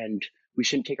are, and we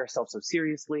shouldn't take ourselves so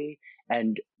seriously,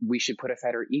 and we should put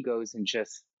aside our egos and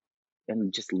just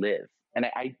live. And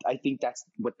I think that's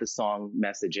what the song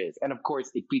message is. And of course,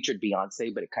 it featured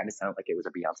Beyonce, but it kind of sounded like it was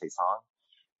a Beyonce song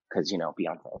because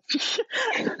Beyonce.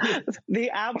 The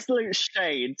absolute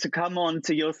shade to come on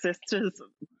to your sister's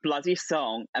bloody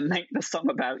song and make the song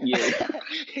about you.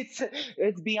 It's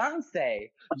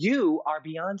Beyonce. You are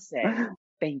Beyonce.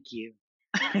 Thank you.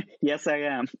 Yes, I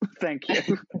am. Thank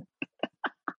you.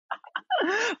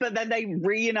 But then they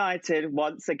reunited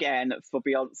once again for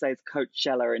Beyonce's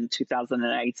Coachella in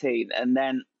 2018, and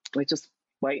then we're just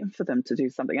waiting for them to do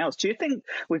something else. Do you think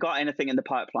we got anything in the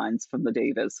pipelines from the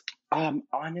divas?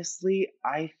 Honestly,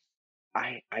 I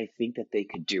think that they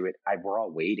could do it. We're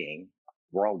all waiting.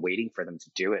 We're all waiting for them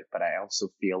to do it. But I also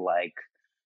feel like,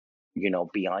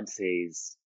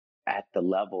 Beyonce's at the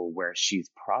level where she's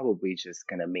probably just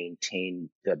going to maintain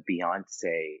the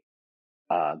Beyonce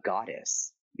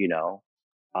goddess,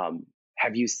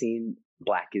 have you seen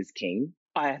Black is King?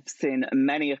 I have seen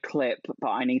many a clip, but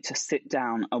I need to sit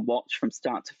down and watch from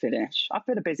start to finish. I've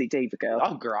been a busy diva girl.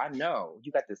 Oh, girl, I know.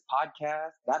 You got this podcast.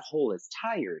 That hole is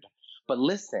tired. But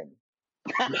listen,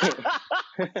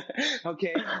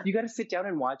 okay, you got to sit down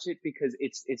and watch it because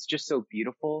it's just so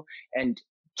beautiful. And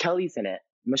Kelly's in it.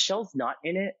 Michelle's not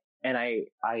in it. And I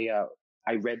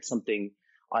read something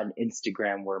on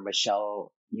Instagram where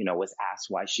Michelle, was asked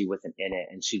why she wasn't in it,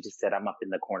 and she just said, "I'm up in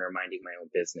the corner minding my own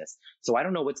business." So I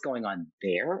don't know what's going on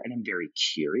there, and I'm very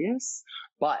curious.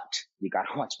 But you got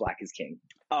to watch Black is King.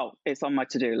 Oh, it's on my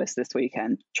to-do list this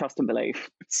weekend. Trust and believe.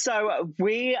 So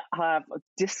we have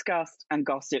discussed and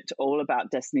gossiped all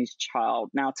about Destiny's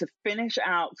Child. Now, to finish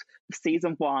out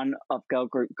season 1 of Girl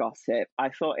Group Gossip,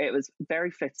 I thought it was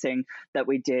very fitting that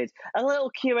we did a little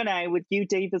Q&A with you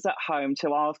divas at home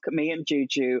to ask me and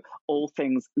Juju all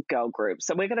things girl group.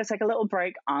 So we're going to take a little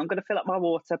break. I'm going to fill up my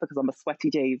water because I'm a sweaty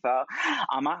diva.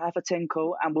 I might have a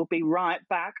tinkle, and we'll be right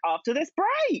back after this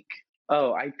break.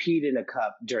 Oh, I peed in a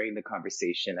cup during the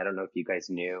conversation. I don't know if you guys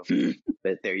knew.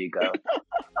 but there you go.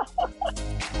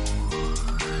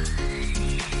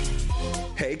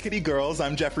 Hey, kitty girls,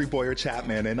 I'm Jeffrey Boyer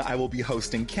Chapman, and I will be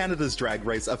hosting Canada's Drag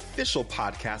Race official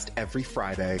podcast every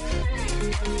Friday.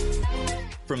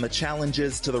 From the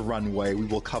challenges to the runway, we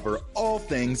will cover all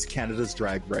things Canada's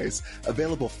Drag Race.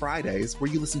 Available Fridays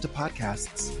where you listen to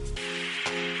podcasts.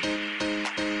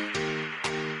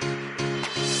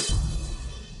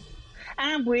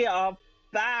 And we are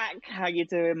back. How you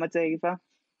doing, my diva?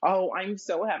 Oh, I'm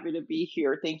so happy to be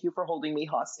here. Thank you for holding me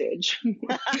hostage. You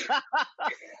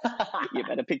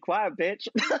better be quiet, bitch.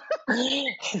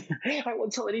 I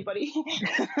won't tell anybody.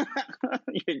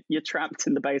 You're trapped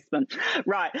in the basement.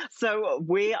 Right. So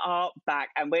we are back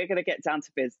and we're going to get down to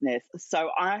business.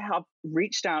 So I have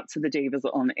reached out to the divas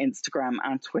on Instagram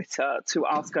and Twitter to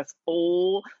ask us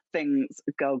all things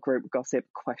girl group gossip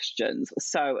questions.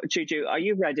 So, Juju, are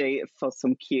you ready for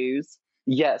some cues?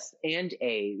 Yes, and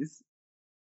A's.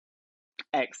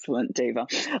 Excellent, diva.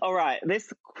 All right,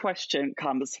 this question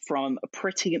comes from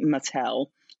Pretty Mattel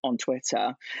on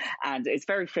Twitter, and it's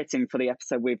very fitting for the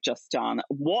episode we've just done.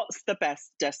 What's the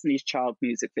best Destiny's Child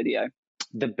music video?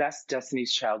 The best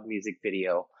Destiny's Child music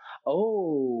video.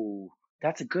 Oh,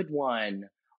 that's a good one.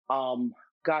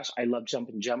 Gosh, I love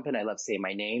Jumpin' Jumpin'. I love Say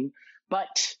My Name,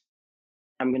 but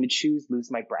I'm going to choose Lose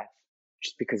My Breath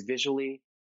just because visually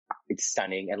it's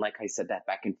stunning. And like I said, that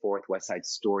back and forth West Side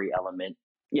Story element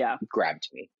grabbed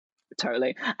me.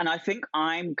 Totally. And I think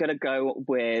I'm going to go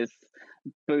with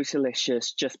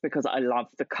Bootylicious just because I love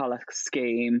the color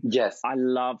scheme. Yes. I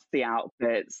love the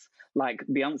outfits. Like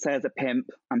Beyonce as a pimp,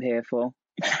 I'm here for.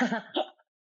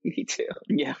 Me too.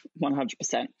 Yeah,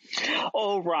 100%.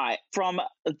 All right. From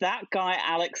that guy,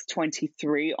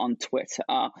 Alex23 on Twitter,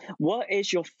 what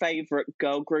is your favorite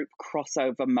girl group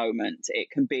crossover moment? It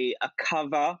can be a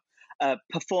cover,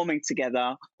 performing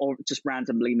together, or just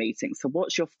randomly meeting. So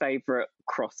what's your favorite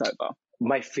crossover?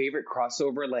 My favorite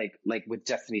crossover, like with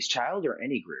Destiny's Child or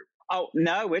any group? Oh,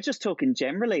 no, we're just talking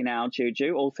generally now,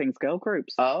 Juju, all things girl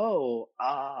groups. Oh,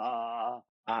 a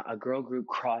girl group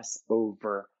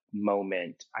crossover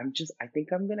moment. I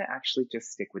think I'm going to actually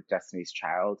just stick with Destiny's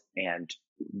Child. And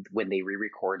when they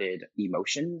re-recorded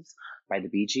Emotions by the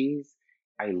Bee Gees,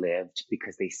 I lived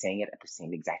because they sang it at the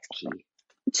same exact key.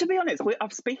 To be honest,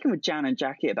 I've spoken with Jan and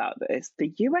Jackie about this.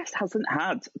 The US hasn't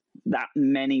had that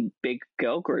many big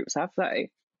girl groups, have they?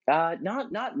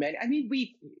 Not many. I mean,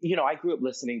 I grew up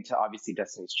listening to obviously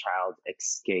Destiny's Child,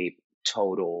 Escape,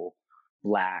 Total,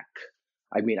 Black.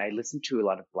 I mean, I listened to a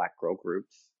lot of Black girl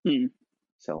groups.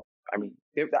 So, I mean,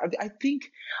 I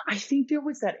think there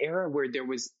was that era where there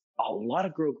was a lot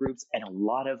of girl groups and a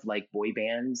lot of like boy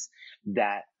bands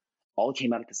that all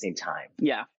came out at the same time.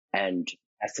 Yeah. And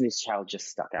Destiny's Child just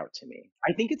stuck out to me.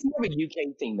 I think it's more of a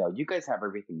UK thing, though. You guys have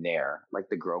everything there, like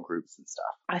the girl groups and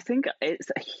stuff. I think it's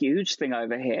a huge thing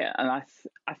over here. And I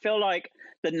feel like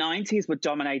the 90s were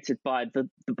dominated by the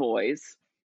boys.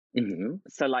 Mm-hmm.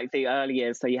 So like the early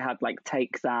years, so you had like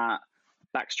Take That,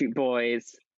 Backstreet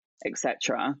Boys,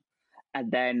 etc.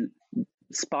 And then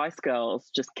Spice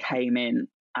Girls just came in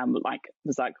and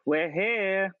was like, we're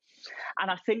here.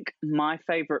 And I think my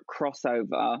favorite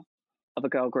crossover of a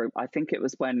girl group, I think it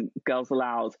was when Girls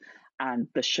Aloud and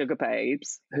the Sugar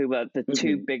Babes, who were the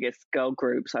two biggest girl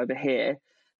groups over here,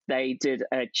 they did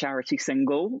a charity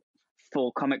single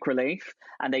for Comic Relief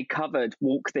and they covered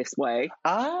Walk This Way.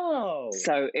 Oh.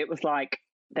 So it was like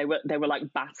they were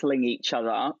like battling each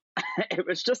other. It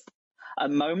was just a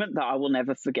moment that I will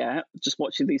never forget, just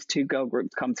watching these two girl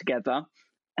groups come together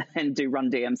and do Run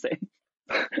DMC.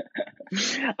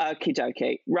 Okie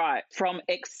dokie. Right. From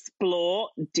Explore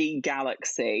D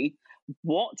Galaxy,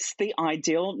 what's the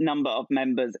ideal number of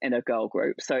members in a girl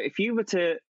group? So if you were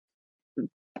to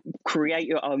create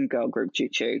your own girl group,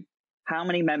 Choo-Choo, how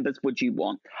many members would you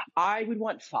want? I would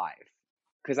want 5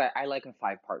 because I like a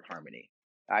 5-part harmony.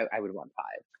 I would want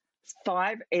 5.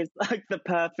 5 is like the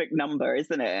perfect number,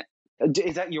 isn't it?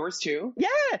 Is that yours too? Yeah.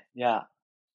 Yeah.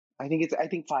 I think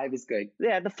 5 is good.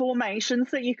 Yeah, the formations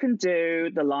that you can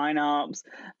do, the lineups,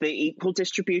 the equal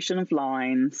distribution of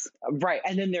lines. Right.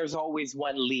 And then there's always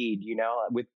one lead,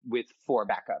 with 4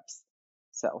 backups.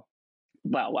 So.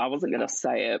 Well, I wasn't going to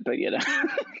say it, but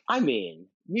I mean,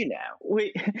 you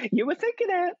were thinking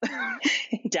it.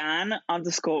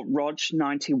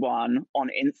 Dan_Rog91 on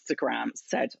Instagram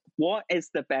said, what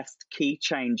is the best key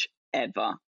change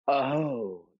ever?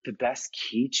 Oh, the best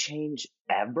key change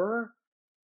ever?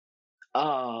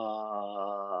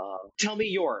 Tell me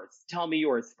yours. Tell me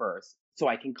yours first so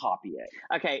I can copy it.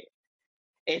 Okay.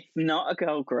 It's not a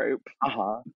girl group,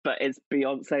 but it's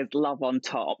Beyonce's Love on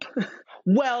Top.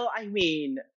 Well, I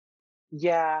mean,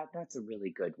 yeah, that's a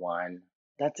really good one.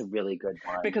 That's a really good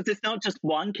one. Because it's not just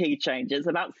one key change, it's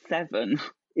about 7.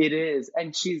 It is.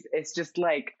 And it's just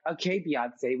like, okay,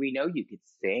 Beyonce, we know you could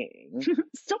sing.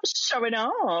 Stop showing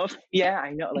off. Yeah,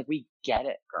 I know. Like, we get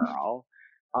it, girl.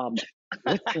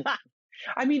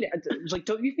 I mean, like,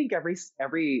 don't you think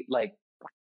every like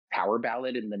power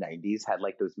ballad in the 90s had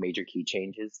like those major key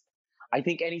changes? I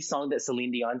think any song that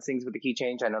Celine Dion sings with a key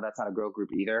change, I know that's not a girl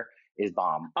group either, is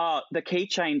bomb. Oh, the key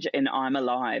change in I'm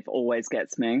Alive always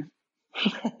gets me.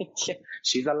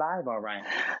 She's alive, all right.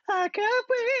 I got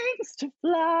wings to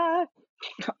fly.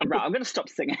 Right, I'm going to stop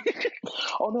singing.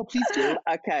 Oh, no, please do.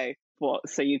 Okay, what?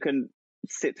 So you can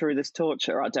sit through this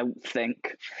torture? I don't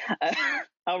think.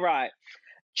 All right.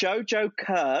 Jojo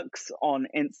Kirks on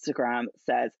Instagram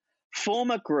says,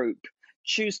 form a group.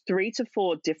 Choose 3 to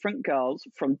 4 different girls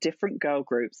from different girl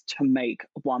groups to make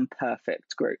one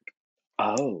perfect group.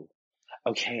 Oh,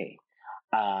 okay.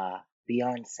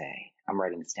 Beyonce. I'm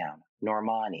writing this down.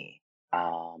 Normani.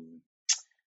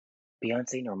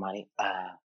 Beyonce, Normani.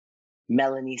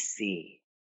 Melanie C.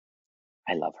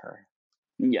 I love her.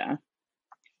 Yeah.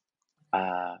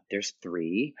 There's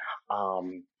 3.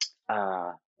 One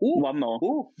more.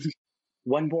 Ooh.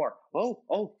 One more.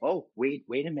 Oh. Wait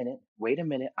a minute.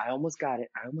 I almost got it.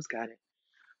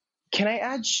 Can I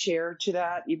add Cher to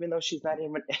that, even though she's not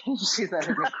even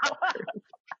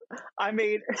I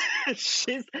mean,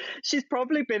 she's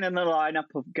probably been in the lineup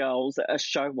of girls at a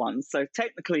show once, so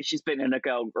technically she's been in a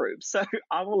girl group. So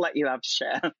I will let you have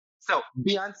Cher. So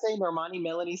Beyonce, Normani,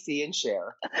 Melanie C, and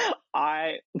Cher.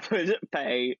 I would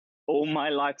pay all my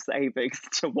life savings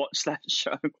to watch that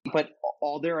show. But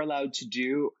all they're allowed to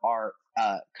do are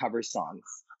cover songs.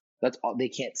 That's all. They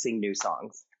can't sing new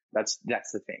songs. That's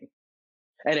the thing.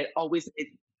 And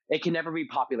it can never be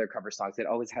popular cover songs. It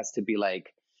always has to be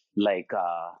like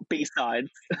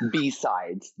B-sides.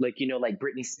 B-sides. Like, like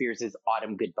Britney Spears'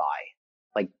 Autumn Goodbye.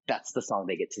 Like, that's the song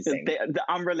they get to sing. The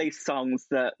unreleased songs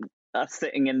that are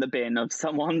sitting in the bin of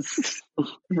someone's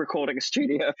recording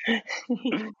studio.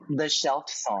 The shelved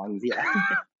songs, yeah.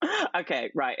 Okay,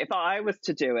 right. If I was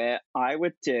to do it, I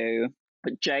would do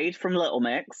Jade from Little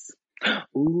Mix.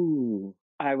 Ooh.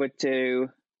 I would do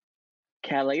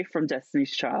Kelly from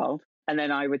Destiny's Child. And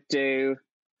then I would do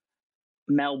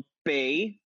Mel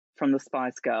B from the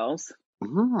Spice Girls.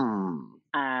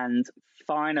 And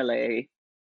finally,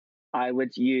 I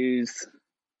would use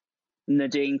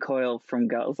Nadine Coyle from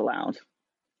Girls Aloud.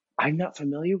 I'm not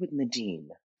familiar with Nadine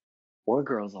or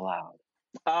Girls Aloud.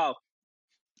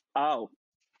 Oh.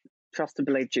 Trust and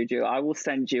believe, Juju. I will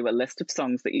send you a list of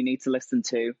songs that you need to listen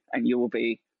to, and you will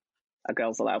be a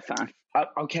Girls Aloud fan.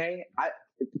 Okay.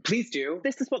 Please do.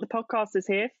 This is what the podcast is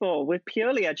here for. We're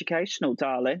purely educational,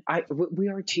 darling. We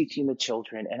are teaching the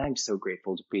children, and I'm so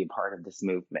grateful to be a part of this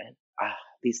movement.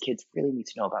 These kids really need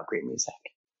to know about great music.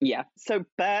 Yeah. So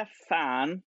Bear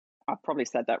Fan, I probably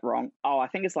said that wrong. Oh, I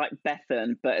think it's like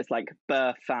Bethan, but it's like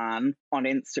Bear Fan on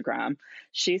Instagram.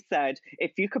 She said,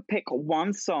 if you could pick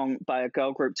one song by a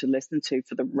girl group to listen to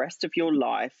for the rest of your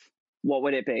life, what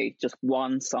would it be? Just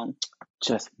one song.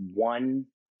 Just one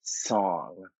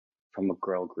song from a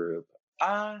girl group.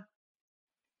 I'm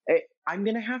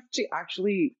going to have to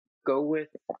actually go with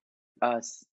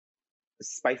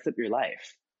Spice Up Your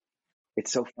Life.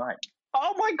 It's so fun.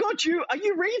 Oh my God, are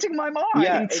you reading my mind?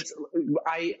 Yeah,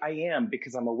 I am,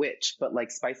 because I'm a witch, but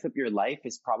like Spice Up Your Life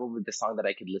is probably the song that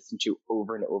I could listen to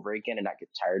over and over again and not get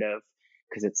tired of,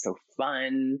 because it's so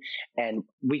fun. And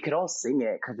we could all sing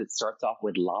it because it starts off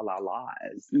with la la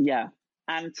la's. Yeah.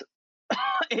 And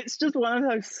it's just one of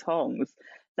those songs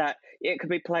that it could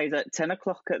be played at 10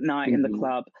 o'clock at night in the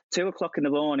club, 2 o'clock in the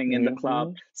morning in the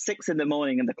club, 6 in the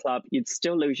morning in the club. You'd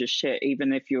still lose your shit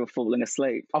even if you were falling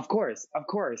asleep. Of course.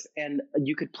 And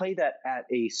you could play that at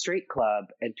a straight club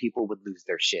and people would lose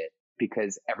their shit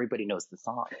because everybody knows the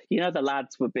song. The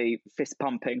lads would be fist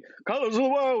pumping, "Colors of the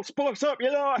world, spice up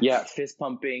your life." Yeah, fist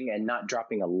pumping and not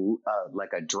dropping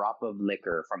a drop of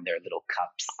liquor from their little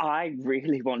cups. I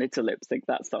really wanted to lip sync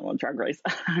that song on Drag Race.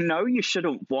 I know you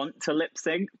shouldn't want to lip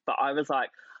sync, but I was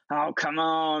like, oh, come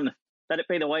on. Let it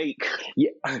be the week.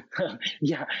 Yeah.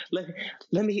 Yeah.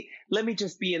 Let me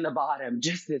just be in the bottom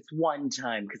just this one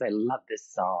time because I love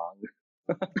this song.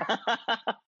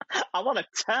 I want to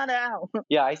turn out.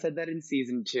 Yeah, I said that in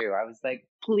season 2. I was like,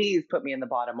 please put me in the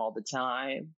bottom all the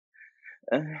time.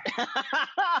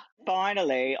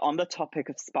 Finally, on the topic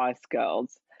of Spice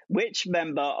Girls, which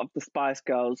member of the Spice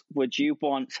Girls would you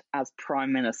want as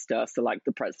Prime Minister, so like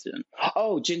the president?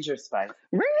 Oh, Ginger Spice.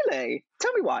 Really?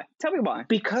 Tell me why.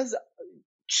 Because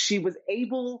she was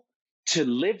able to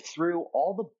live through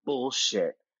all the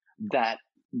bullshit that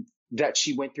that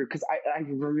she went through. Cause I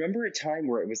remember a time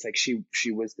where it was like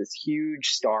she was this huge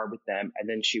star with them, and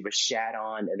then she was shat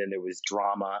on, and then there was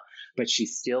drama, but she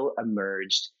still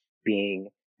emerged being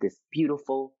this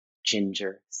beautiful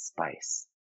Ginger Spice.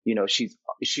 You know,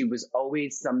 she was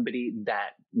always somebody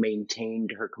that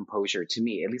maintained her composure. To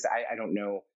me, at least, I don't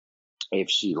know if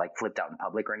she like flipped out in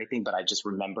public or anything, but I just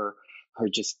remember her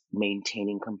just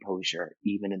maintaining composure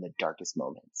even in the darkest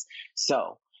moments.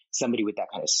 So somebody with that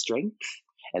kind of strength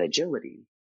and agility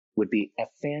would be a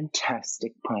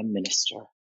fantastic prime minister.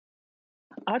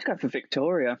 I'd go for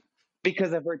Victoria.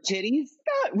 Because of her titties?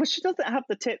 Yeah, well, she doesn't have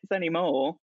the tits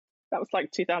anymore. That was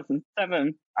like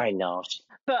 2007. I know.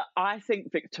 But I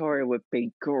think Victoria would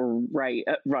be great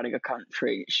at running a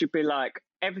country. She'd be like,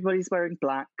 everybody's wearing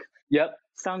black. Yep.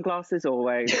 Sunglasses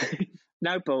always.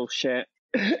 No bullshit.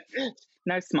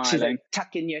 No smiling. She's like,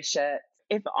 tuck in your shirt.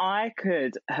 If I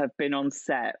could have been on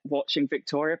set watching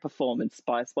Victoria perform in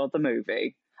Spice World the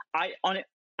movie, out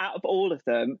of all of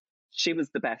them, she was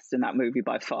the best in that movie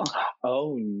by far.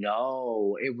 Oh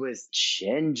no, it was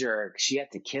Ginger. She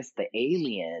had to kiss the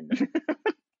alien.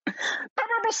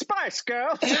 Spice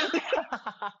Girl.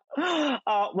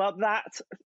 Well, that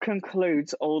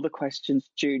concludes all the questions,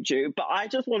 Juju. But I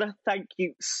just want to thank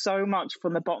you so much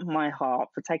from the bottom of my heart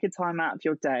for taking time out of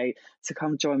your day to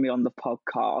come join me on the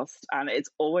podcast. And it's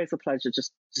always a pleasure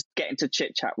just getting to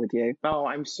chit chat with you. Oh,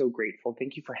 I'm so grateful.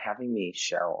 Thank you for having me,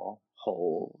 Cheryl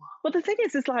Hole. Well, the thing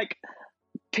is like,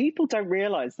 people don't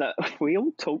realize that we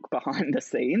all talk behind the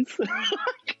scenes.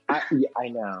 I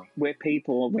know. We're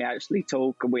people and we actually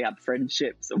talk and we have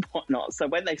friendships and whatnot. So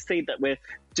when they see that we're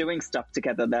doing stuff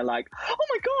together, they're like, oh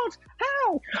my God,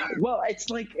 how? Well, it's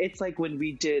like when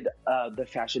we did the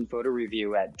fashion photo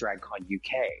review at DragCon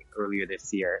UK earlier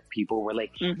this year. People were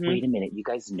like, wait a minute, you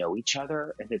guys know each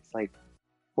other? And it's like,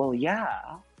 well,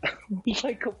 yeah.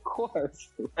 Like, of course.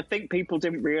 I think people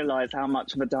didn't realize how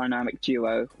much of a dynamic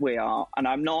duo we are. And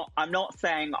I'm not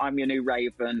saying I'm your new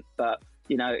Raven, but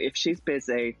you know, if she's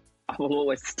busy, I will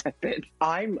always step in.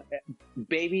 I'm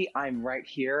right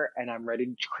here and I'm ready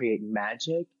to create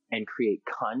magic and create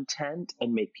content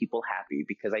and make people happy,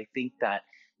 because I think that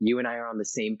you and I are on the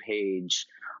same page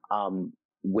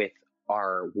with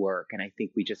our work. And I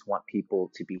think we just want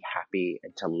people to be happy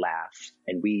and to laugh.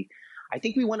 And I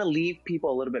think we want to leave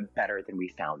people a little bit better than we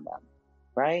found them.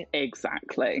 Right?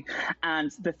 Exactly.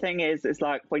 And the thing is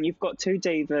like when you've got two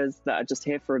divas that are just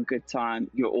here for a good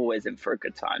time, you're always in for a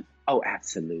good time. Oh,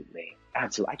 absolutely.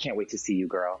 Absolutely. I can't wait to see you,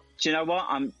 girl. Do you know what?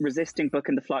 I'm resisting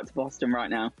booking the flight to Boston right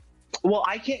now. Well,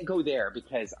 I can't go there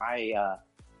because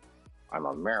I'm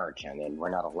American and we're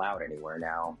not allowed anywhere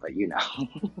now, but you know.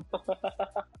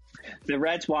 The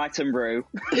red, white and blue.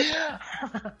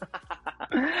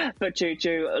 But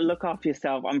Juju, look after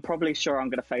yourself. I'm probably sure I'm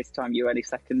going to FaceTime you any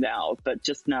second now, but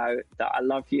just know that I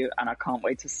love you and I can't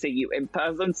wait to see you in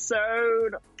person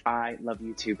soon. I love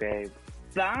you too, babe.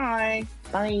 Bye.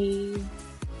 Bye.